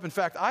screwed up. In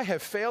fact, I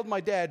have failed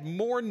my dad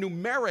more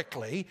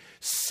numerically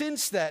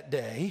since that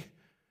day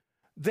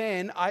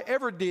than I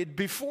ever did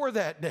before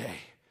that day.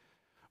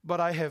 But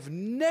I have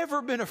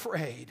never been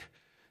afraid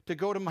to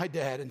go to my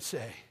dad and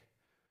say,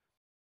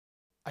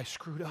 I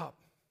screwed up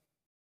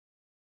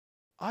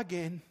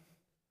again,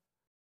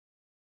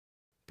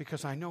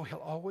 because I know he'll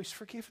always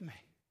forgive me.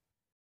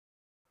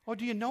 Oh,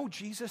 do you know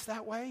Jesus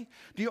that way?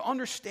 Do you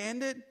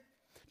understand it?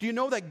 Do you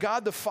know that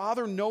God the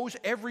Father knows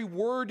every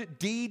word,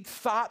 deed,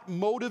 thought,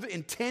 motive,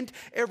 intent,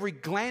 every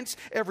glance,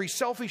 every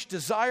selfish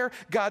desire?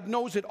 God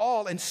knows it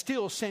all and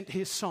still sent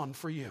his Son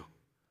for you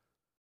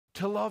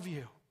to love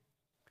you.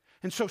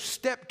 And so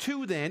step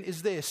 2 then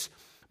is this: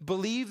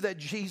 believe that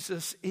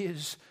Jesus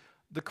is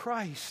the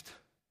Christ.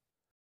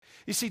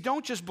 You see,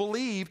 don't just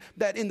believe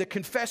that in the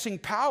confessing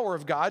power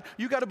of God.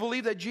 You got to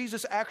believe that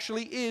Jesus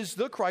actually is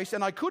the Christ.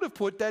 And I could have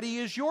put that he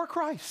is your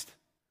Christ.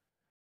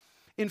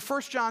 In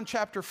 1 John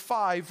chapter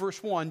 5,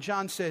 verse 1,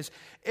 John says,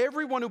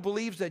 everyone who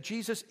believes that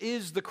Jesus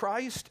is the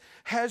Christ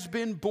has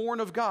been born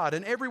of God.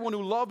 And everyone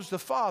who loves the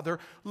Father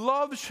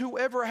loves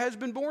whoever has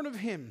been born of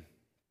him.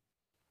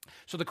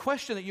 So the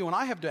question that you and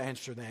I have to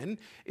answer then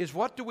is,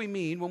 what do we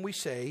mean when we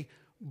say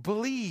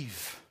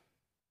believe?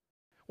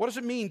 What does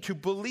it mean to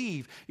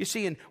believe? You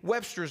see, in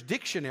Webster's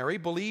dictionary,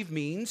 believe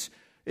means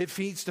to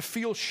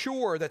feel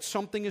sure that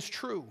something is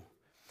true.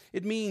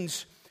 It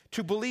means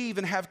to believe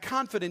and have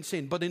confidence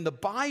in. But in the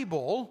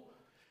Bible,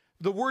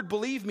 the word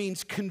believe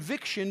means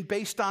conviction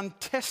based on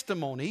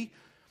testimony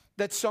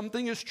that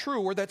something is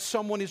true or that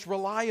someone is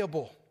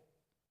reliable.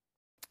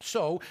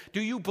 So,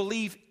 do you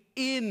believe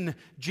in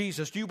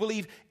Jesus? Do you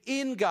believe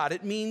in God?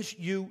 It means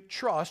you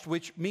trust,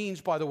 which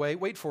means, by the way,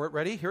 wait for it,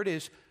 ready? Here it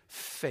is,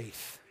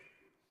 faith.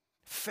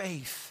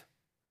 Faith.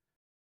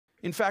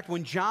 In fact,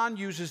 when John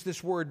uses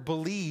this word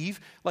believe,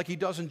 like he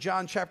does in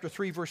John chapter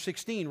 3, verse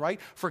 16, right?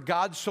 For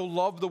God so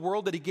loved the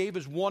world that he gave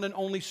his one and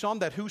only Son,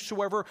 that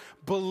whosoever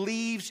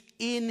believes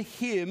in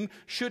him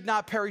should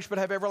not perish but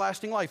have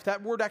everlasting life.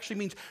 That word actually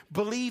means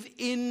believe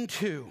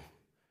into.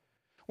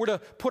 We're to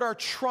put our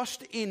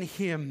trust in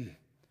him.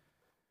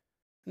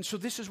 And so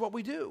this is what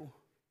we do.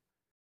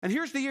 And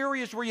here's the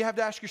areas where you have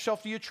to ask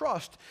yourself, do you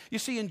trust? You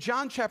see, in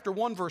John chapter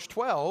 1, verse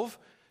 12,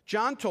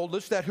 John told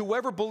us that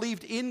whoever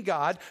believed in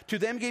God, to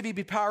them gave he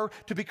power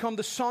to become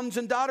the sons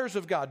and daughters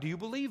of God. Do you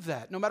believe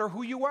that? No matter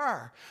who you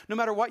are, no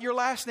matter what your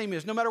last name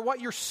is, no matter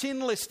what your sin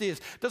list is,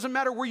 doesn't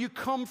matter where you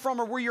come from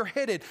or where you're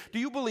headed, do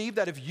you believe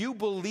that if you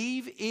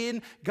believe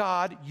in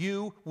God,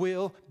 you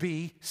will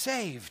be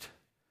saved?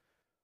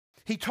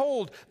 He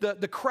told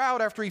the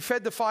crowd after he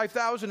fed the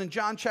 5,000 in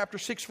John chapter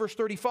 6, verse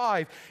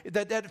 35,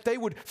 that if they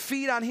would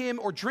feed on him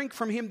or drink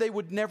from him, they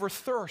would never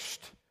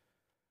thirst.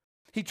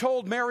 He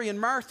told Mary and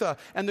Martha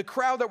and the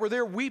crowd that were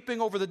there weeping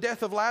over the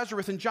death of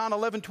Lazarus in John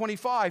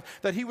 11:25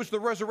 that he was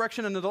the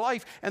resurrection and the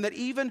life, and that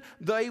even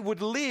they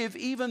would live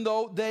even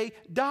though they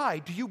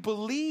died. Do you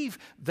believe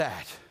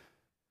that?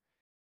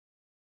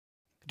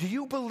 Do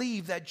you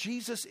believe that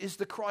Jesus is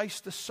the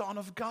Christ, the Son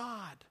of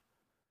God?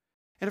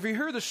 And if you're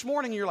here this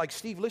morning and you're like,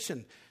 Steve,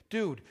 listen,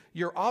 dude,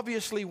 you're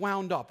obviously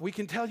wound up. We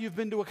can tell you've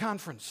been to a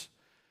conference.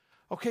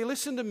 Okay,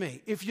 listen to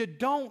me. If you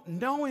don't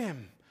know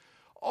him,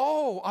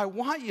 I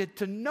want you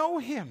to know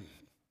him.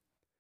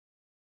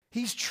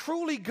 He's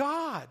truly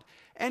God,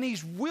 and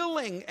he's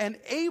willing and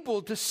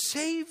able to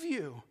save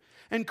you.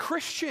 And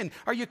Christian,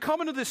 are you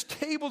coming to this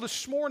table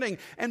this morning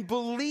and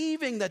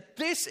believing that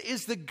this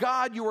is the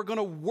God you are going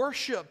to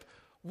worship?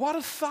 What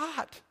a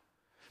thought.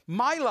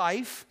 My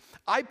life,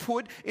 I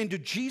put into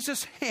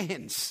Jesus'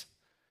 hands.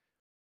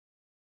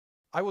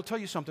 I will tell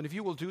you something. If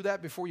you will do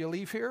that before you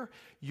leave here,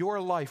 your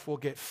life will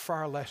get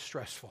far less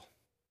stressful.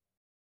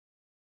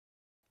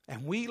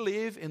 And we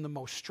live in the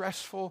most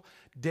stressful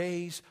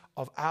days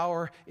of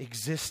our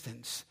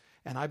existence.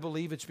 And I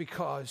believe it's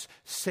because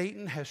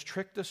Satan has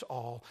tricked us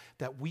all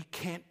that we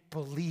can't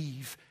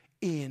believe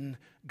in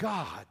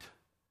God.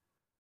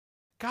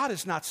 God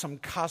is not some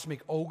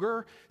cosmic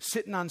ogre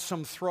sitting on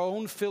some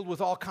throne filled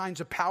with all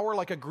kinds of power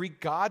like a Greek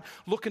god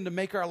looking to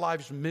make our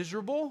lives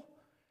miserable.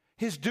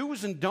 His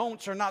do's and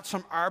don'ts are not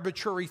some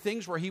arbitrary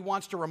things where he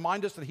wants to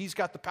remind us that he's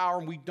got the power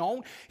and we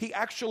don't. He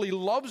actually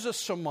loves us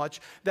so much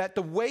that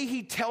the way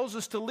he tells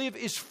us to live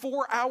is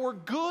for our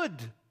good.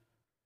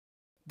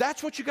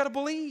 That's what you got to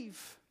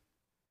believe.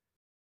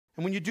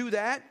 And when you do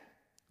that,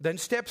 then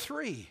step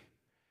 3.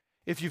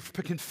 If you've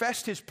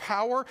confessed his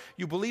power,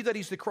 you believe that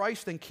he's the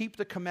Christ, then keep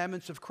the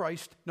commandments of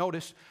Christ,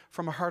 notice,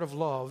 from a heart of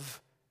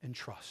love and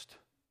trust.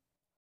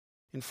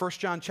 In 1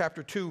 John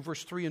chapter 2,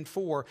 verse 3 and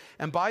 4,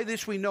 and by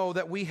this we know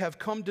that we have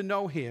come to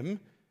know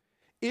him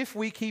if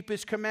we keep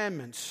his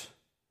commandments.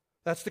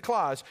 That's the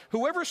clause.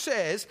 Whoever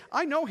says,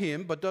 I know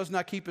him, but does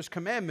not keep his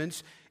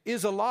commandments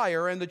is a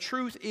liar, and the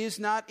truth is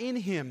not in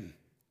him.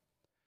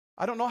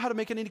 I don't know how to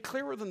make it any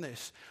clearer than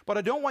this, but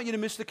I don't want you to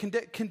miss the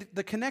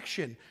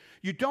connection.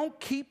 You don't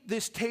keep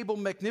this table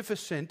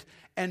magnificent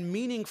and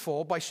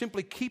meaningful by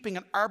simply keeping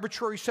an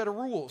arbitrary set of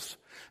rules.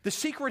 The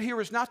secret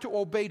here is not to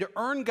obey to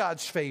earn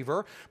God's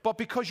favor, but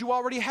because you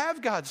already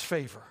have God's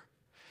favor.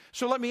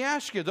 So let me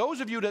ask you,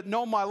 those of you that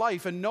know my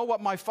life and know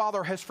what my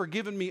Father has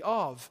forgiven me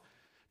of,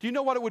 Do you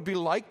know what it would be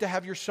like to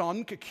have your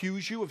son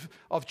accuse you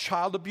of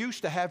child abuse,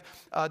 to have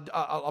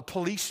a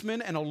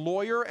policeman and a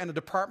lawyer and a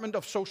Department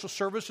of Social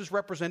Services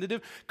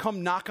representative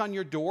come knock on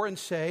your door and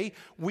say,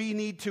 we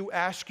need to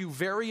ask you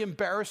very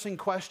embarrassing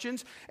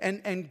questions,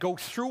 and go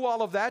through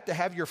all of that, to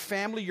have your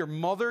family, your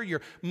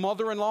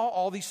mother-in-law,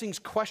 all these things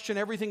question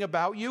everything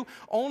about you,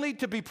 only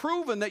to be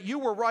proven that you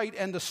were right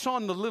and the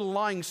son, the little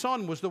lying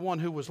son, was the one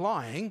who was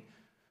lying?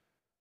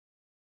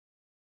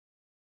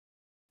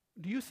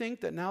 Do you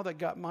think that now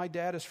that my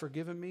dad has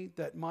forgiven me,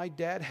 that my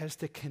dad has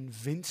to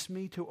convince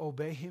me to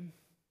obey him?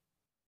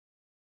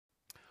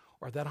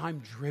 Or that I'm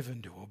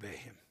driven to obey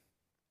him?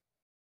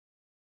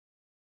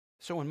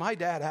 So when my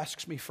dad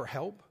asks me for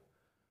help,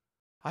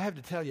 I have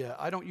to tell you,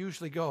 I don't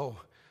usually go,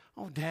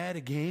 oh, Dad,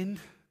 again?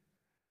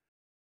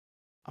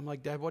 I'm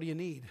like, Dad, what do you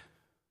need?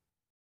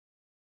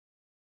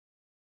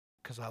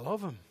 Because I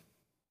love him.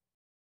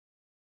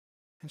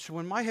 And so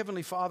when my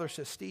Heavenly Father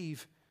says,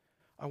 Steve,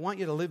 I want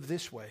you to live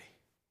this way.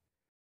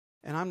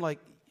 And I'm like,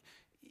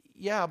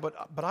 yeah, but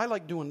I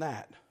like doing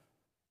that.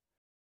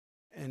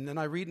 And then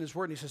I read in his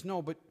word and he says,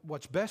 no, but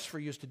what's best for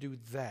you is to do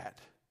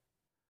that.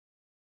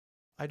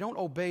 I don't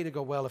obey to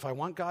go, well, if I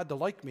want God to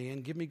like me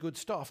and give me good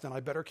stuff, then I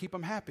better keep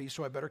him happy,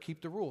 so I better keep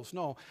the rules.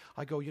 No,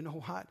 I go, you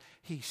know what?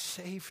 He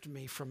saved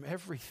me from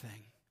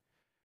everything.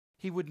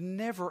 He would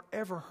never,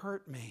 ever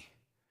hurt me.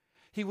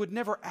 He would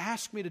never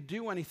ask me to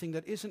do anything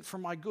that isn't for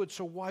my good,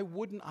 so why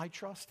wouldn't I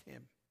trust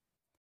him?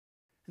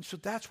 And so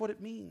that's what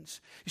it means.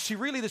 You see,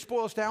 really this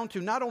boils down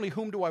to not only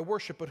whom do I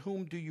worship, but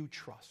whom do you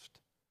trust?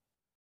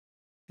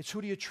 It's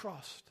who do you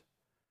trust?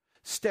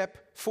 Step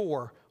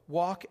 4,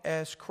 walk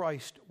as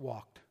Christ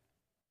walked.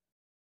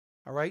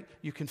 All right?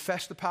 You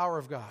confess the power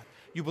of God.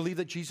 You believe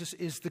that Jesus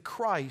is the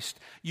Christ.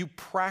 You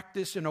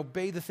practice and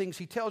obey the things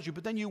he tells you.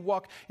 But then you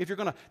walk, if you're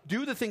going to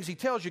do the things he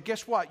tells you,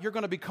 guess what? You're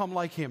going to become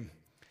like him.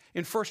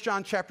 In 1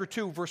 John chapter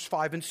 2, verse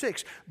 5 and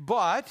 6.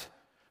 But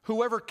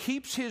whoever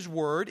keeps his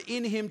word,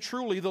 in him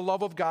truly the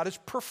love of God is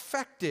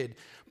perfected.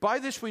 By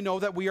this we know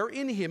that we are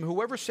in him.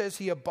 Whoever says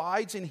he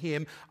abides in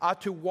him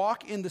ought to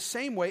walk in the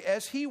same way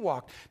as he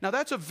walked. Now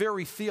that's a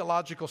very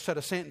theological set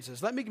of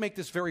sentences. Let me make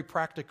this very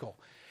practical.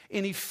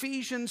 In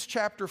Ephesians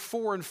chapter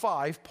 4 and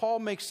 5, Paul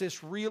makes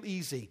this real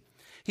easy.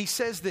 He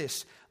says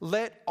this,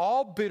 let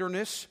all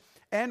bitterness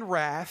and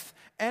wrath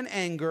and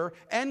anger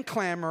and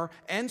clamor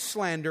and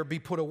slander be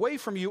put away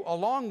from you,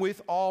 along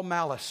with all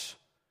malice.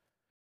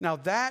 Now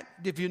that,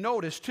 if you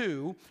notice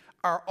too,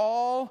 are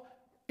all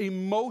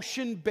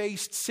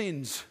emotion-based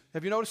sins.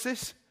 Have you noticed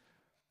this?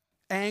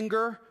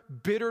 Anger,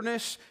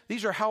 bitterness,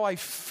 these are how I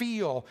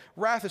feel.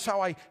 Wrath is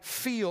how I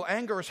feel.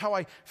 Anger is how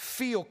I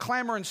feel.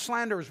 Clamor and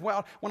slander is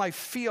well when I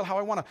feel how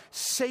I want to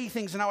say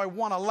things and how I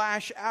want to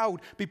lash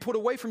out. Be put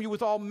away from you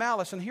with all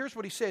malice. And here's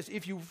what he says.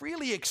 If you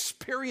really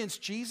experience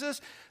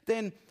Jesus,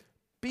 then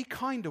be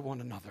kind to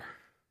one another.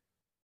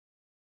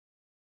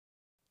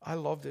 I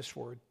love this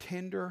word,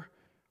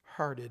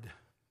 tender-hearted.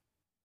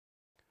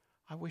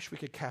 I wish we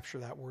could capture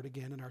that word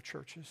again in our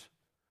churches.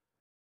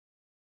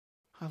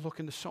 I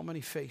look into so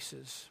many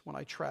faces when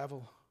I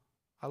travel.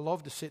 I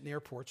love to sit in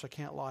airports, I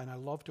can't lie, and I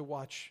love to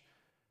watch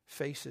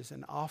faces.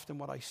 And often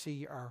what I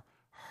see are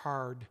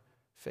hard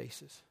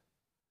faces,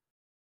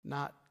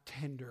 not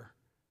tender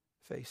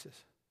faces.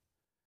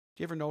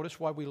 Do you ever notice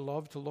why we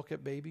love to look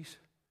at babies?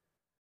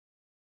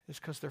 It's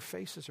because their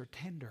faces are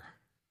tender.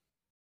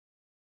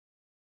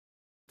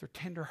 They're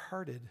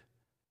tender-hearted.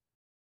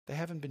 They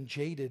haven't been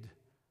jaded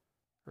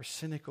or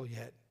cynical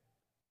yet.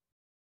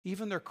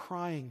 Even their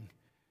crying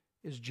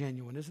is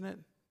genuine, isn't it?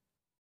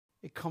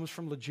 It comes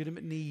from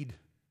legitimate need.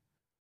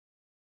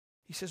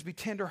 He says, be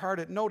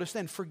tender-hearted. Notice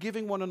then,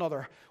 forgiving one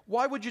another.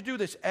 Why would you do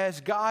this? As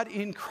God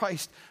in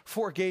Christ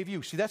forgave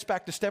you. See, that's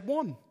back to step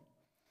 1.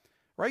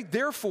 Right?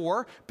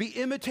 Therefore, be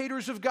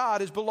imitators of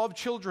God as beloved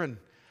children.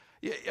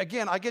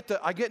 Again, I get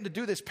to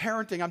do this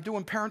parenting. I'm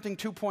doing parenting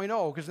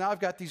 2.0 because now I've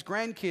got these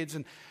grandkids,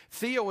 and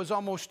Theo is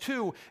almost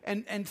 2.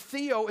 And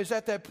Theo is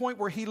at that point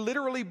where he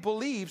literally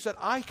believes that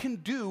I can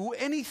do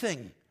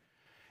anything.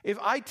 If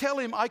I tell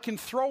him I can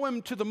throw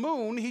him to the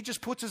moon, he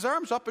just puts his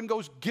arms up and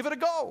goes, give it a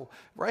go,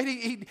 right?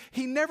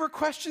 He never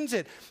questions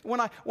it.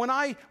 When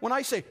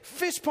I say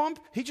fist pump,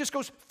 he just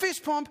goes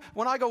fist pump.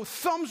 When I go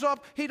thumbs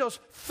up, he does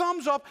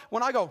thumbs up.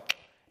 When I go,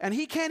 and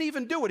he can't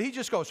even do it. He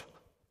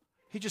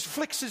just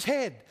flicks his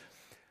head.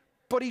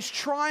 But he's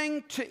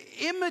trying to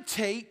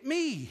imitate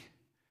me.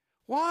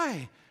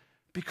 Why?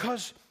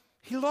 Because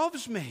he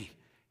loves me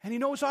and he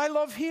knows I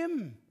love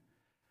him.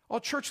 Oh,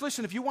 church,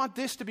 listen, if you want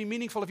this to be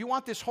meaningful, if you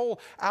want this whole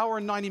hour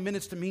and 90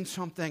 minutes to mean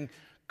something,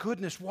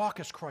 goodness, walk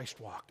as Christ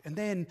walked. And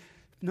then,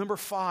 number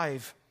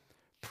 5,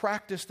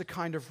 practice the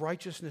kind of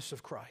righteousness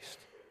of Christ.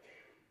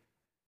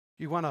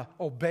 You want to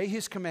obey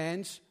his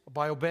commands.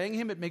 By obeying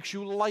him, it makes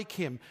you like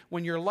him.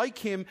 When you're like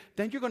him,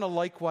 then you're going to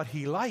like what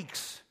he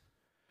likes.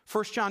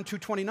 1 John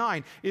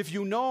 2:29, if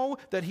you know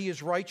that he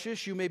is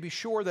righteous, you may be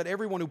sure that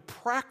everyone who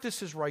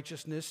practices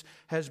righteousness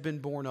has been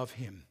born of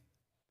him.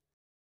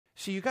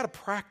 See, you've got to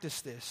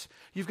practice this.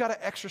 You've got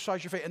to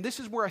exercise your faith. And this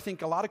is where I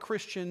think a lot of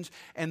Christians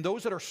and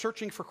those that are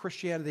searching for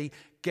Christianity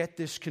get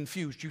this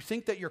confused. You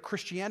think that your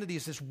Christianity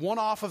is this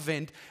one-off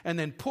event, and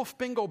then poof,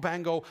 bingo,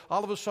 bango,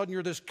 all of a sudden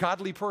you're this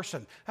godly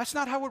person. That's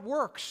not how it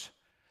works.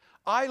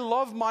 I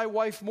love my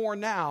wife more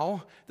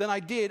now than I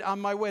did on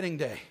my wedding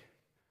day.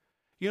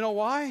 You know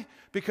why?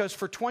 Because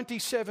for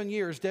 27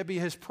 years, Debbie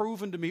has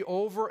proven to me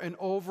over and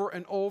over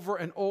and over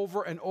and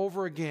over and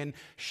over again,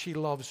 she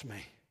loves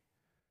me.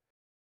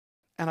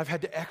 And I've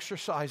had to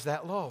exercise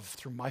that love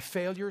through my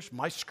failures,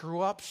 my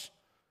screw-ups,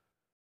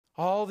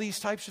 all these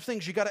types of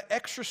things. You got to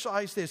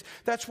exercise this.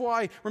 That's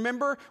why,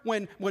 remember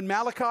when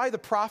Malachi, the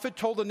prophet,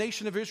 told the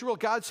nation of Israel,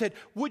 God said,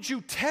 would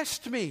you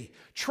test me,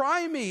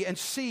 try me and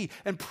see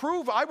and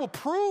prove, I will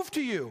prove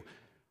to you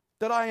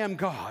that I am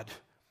God.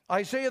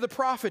 Isaiah the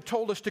prophet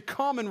told us to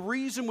come and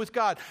reason with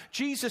God.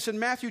 Jesus in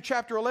Matthew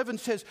chapter 11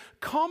 says,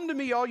 come to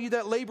me, all you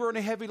that labor and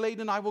are heavy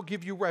laden, and I will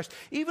give you rest.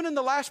 Even in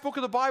the last book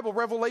of the Bible,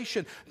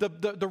 Revelation,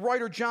 the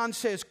writer John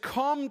says,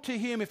 come to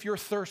him if you're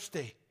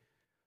thirsty.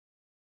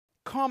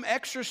 Come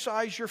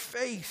exercise your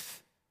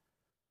faith.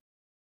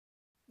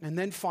 And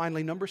then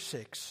finally, number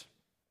 6,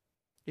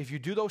 if you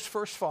do those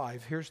first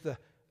 5, here's the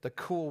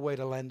cool way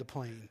to land the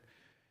plane.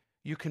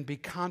 You can be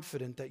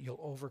confident that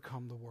you'll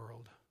overcome the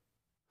world.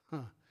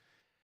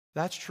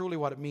 That's truly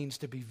what it means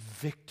to be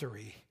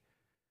victory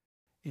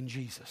in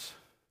Jesus.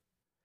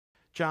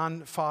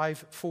 John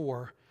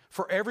 5:4.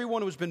 For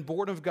everyone who has been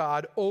born of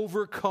God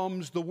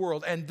overcomes the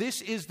world. And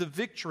this is the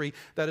victory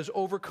that has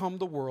overcome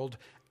the world,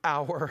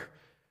 our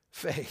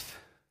faith.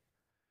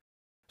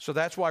 So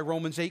that's why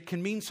Romans 8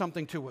 can mean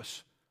something to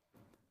us.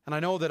 And I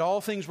know that all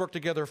things work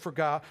together for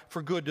God,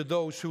 for good to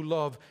those who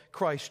love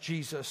Christ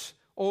Jesus.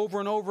 Over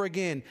and over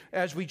again,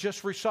 as we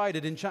just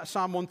recited in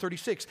Psalm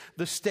 136,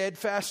 the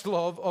steadfast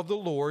love of the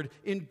Lord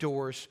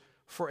endures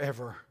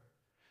forever.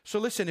 So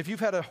listen, if you've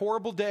had a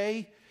horrible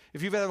day,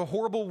 if you've had a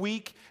horrible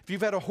week, if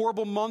you've had a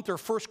horrible month or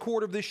first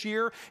quarter of this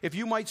year, if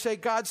you might say,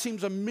 God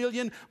seems a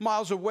million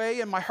miles away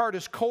and my heart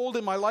is cold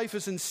and my life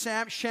is in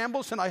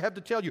shambles, and I have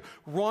to tell you,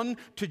 run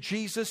to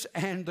Jesus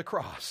and the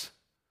cross.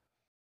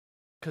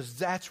 Because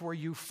that's where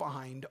you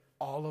find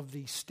all of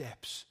these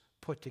steps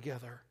put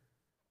together.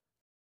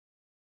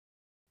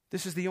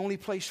 This is the only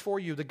place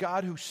for you. The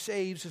God who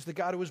saves is the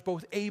God who is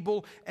both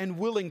able and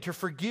willing to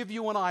forgive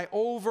you and I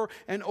over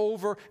and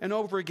over and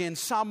over again.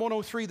 Psalm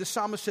 103, the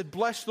psalmist said,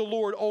 bless the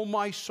Lord, O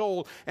my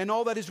soul, and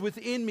all that is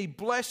within me.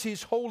 Bless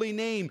his holy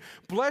name.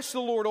 Bless the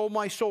Lord, O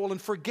my soul,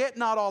 and forget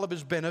not all of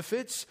his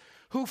benefits,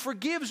 who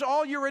forgives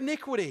all your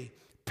iniquity,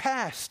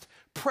 past,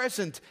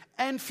 present,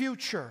 and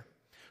future,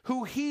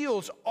 who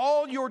heals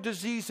all your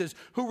diseases,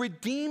 who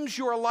redeems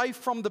your life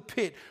from the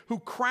pit, who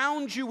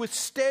crowns you with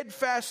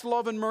steadfast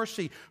love and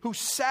mercy, who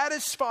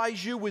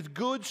satisfies you with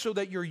good so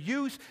that your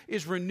youth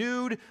is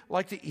renewed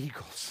like the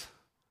eagles.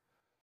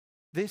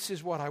 This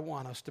is what I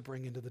want us to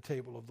bring into the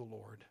table of the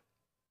Lord.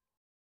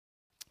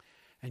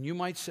 And you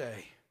might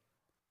say,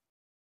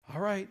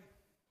 all right,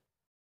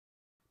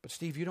 but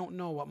Steve, you don't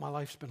know what my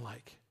life's been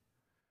like.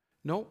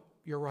 No,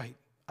 you're right.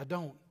 I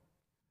don't.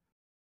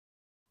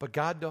 But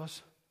God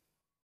does.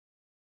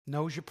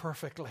 Knows you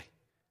perfectly.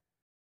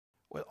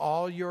 With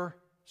all your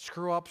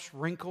screw-ups,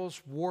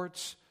 wrinkles,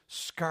 warts,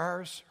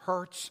 scars,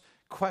 hurts,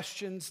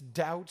 questions,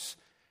 doubts,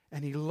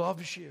 and he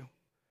loves you.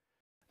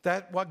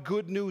 That what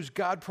good news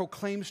God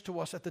proclaims to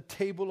us at the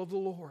table of the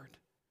Lord.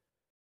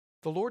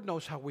 The Lord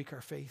knows how weak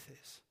our faith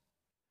is.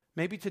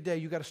 Maybe today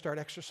you got to start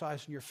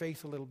exercising your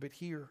faith a little bit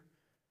here.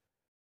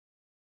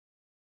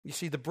 You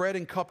see, the bread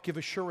and cup give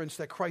assurance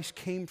that Christ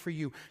came for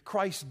you,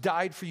 Christ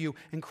died for you,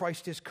 and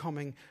Christ is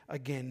coming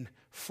again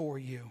for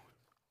you.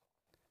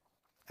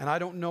 And I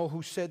don't know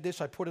who said this.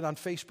 I put it on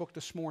Facebook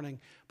this morning.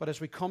 But as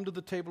we come to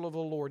the table of the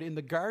Lord, in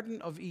the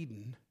Garden of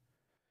Eden,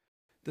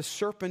 the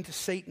serpent,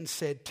 Satan,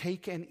 said,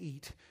 take and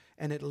eat,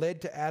 and it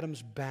led to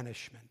Adam's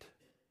banishment.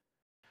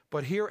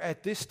 But here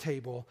at this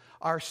table,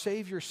 our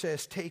Savior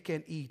says, take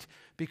and eat,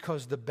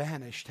 because the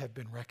banished have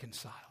been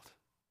reconciled.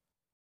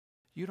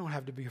 You don't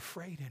have to be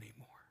afraid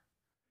anymore.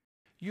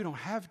 You don't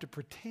have to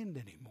pretend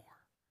anymore.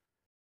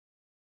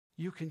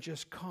 You can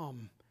just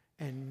come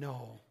and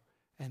know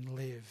and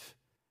live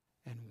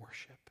and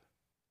worship.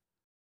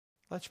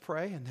 Let's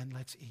pray and then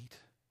let's eat.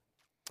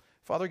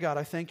 Father God,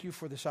 I thank you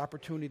for this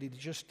opportunity to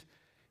just,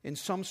 in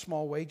some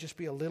small way, just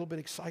be a little bit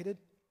excited.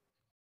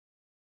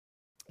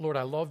 Lord,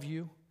 I love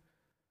you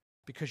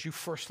because you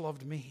first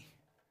loved me.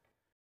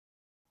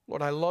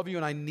 Lord, I love you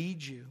and I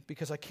need you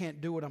because I can't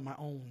do it on my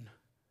own.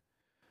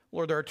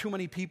 Lord, there are too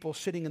many people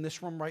sitting in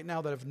this room right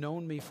now that have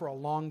known me for a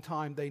long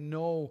time. They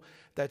know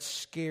that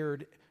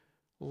scared,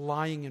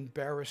 lying,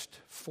 embarrassed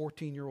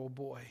 14-year-old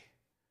boy.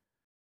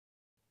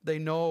 They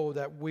know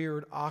that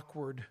weird,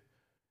 awkward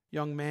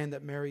young man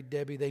that married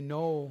Debbie. They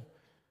know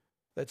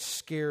that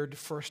scared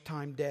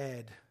first-time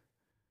dad.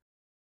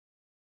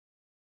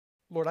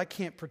 Lord, I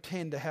can't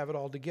pretend to have it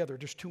all together.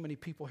 There's too many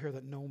people here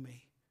that know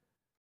me.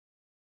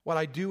 What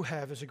I do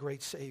have is a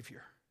great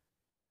Savior.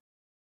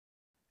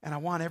 And I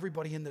want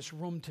everybody in this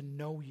room to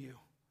know you,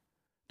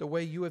 the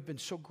way you have been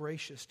so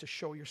gracious to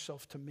show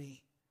yourself to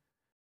me,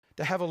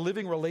 to have a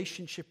living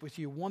relationship with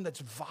you, one that's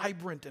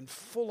vibrant and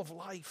full of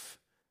life.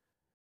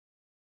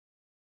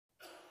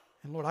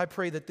 And Lord, I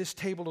pray that this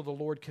table of the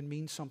Lord can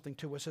mean something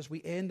to us as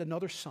we end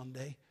another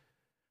Sunday.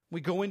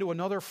 We go into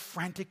another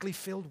frantically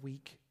filled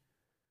week.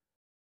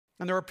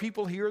 And there are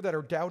people here that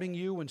are doubting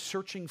you and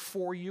searching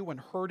for you and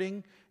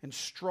hurting and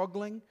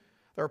struggling.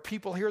 There are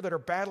people here that are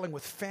battling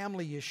with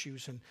family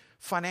issues and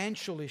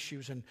financial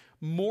issues and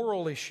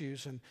moral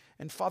issues and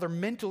Father,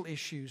 mental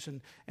issues.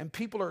 And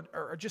people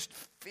are just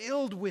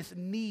filled with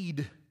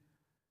need.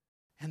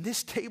 And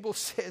this table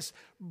says,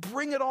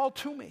 bring it all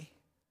to me.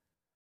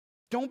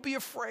 Don't be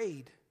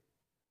afraid.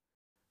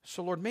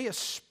 So Lord, may a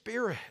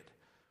spirit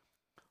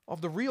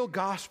of the real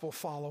gospel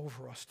fall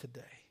over us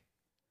today.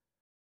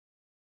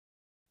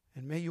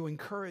 And may you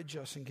encourage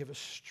us and give us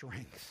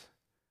strength.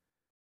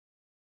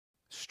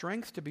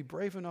 Strength to be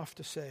brave enough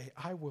to say,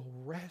 I will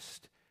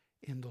rest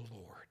in the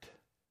Lord.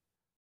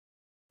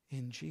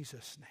 In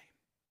Jesus'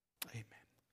 name, amen.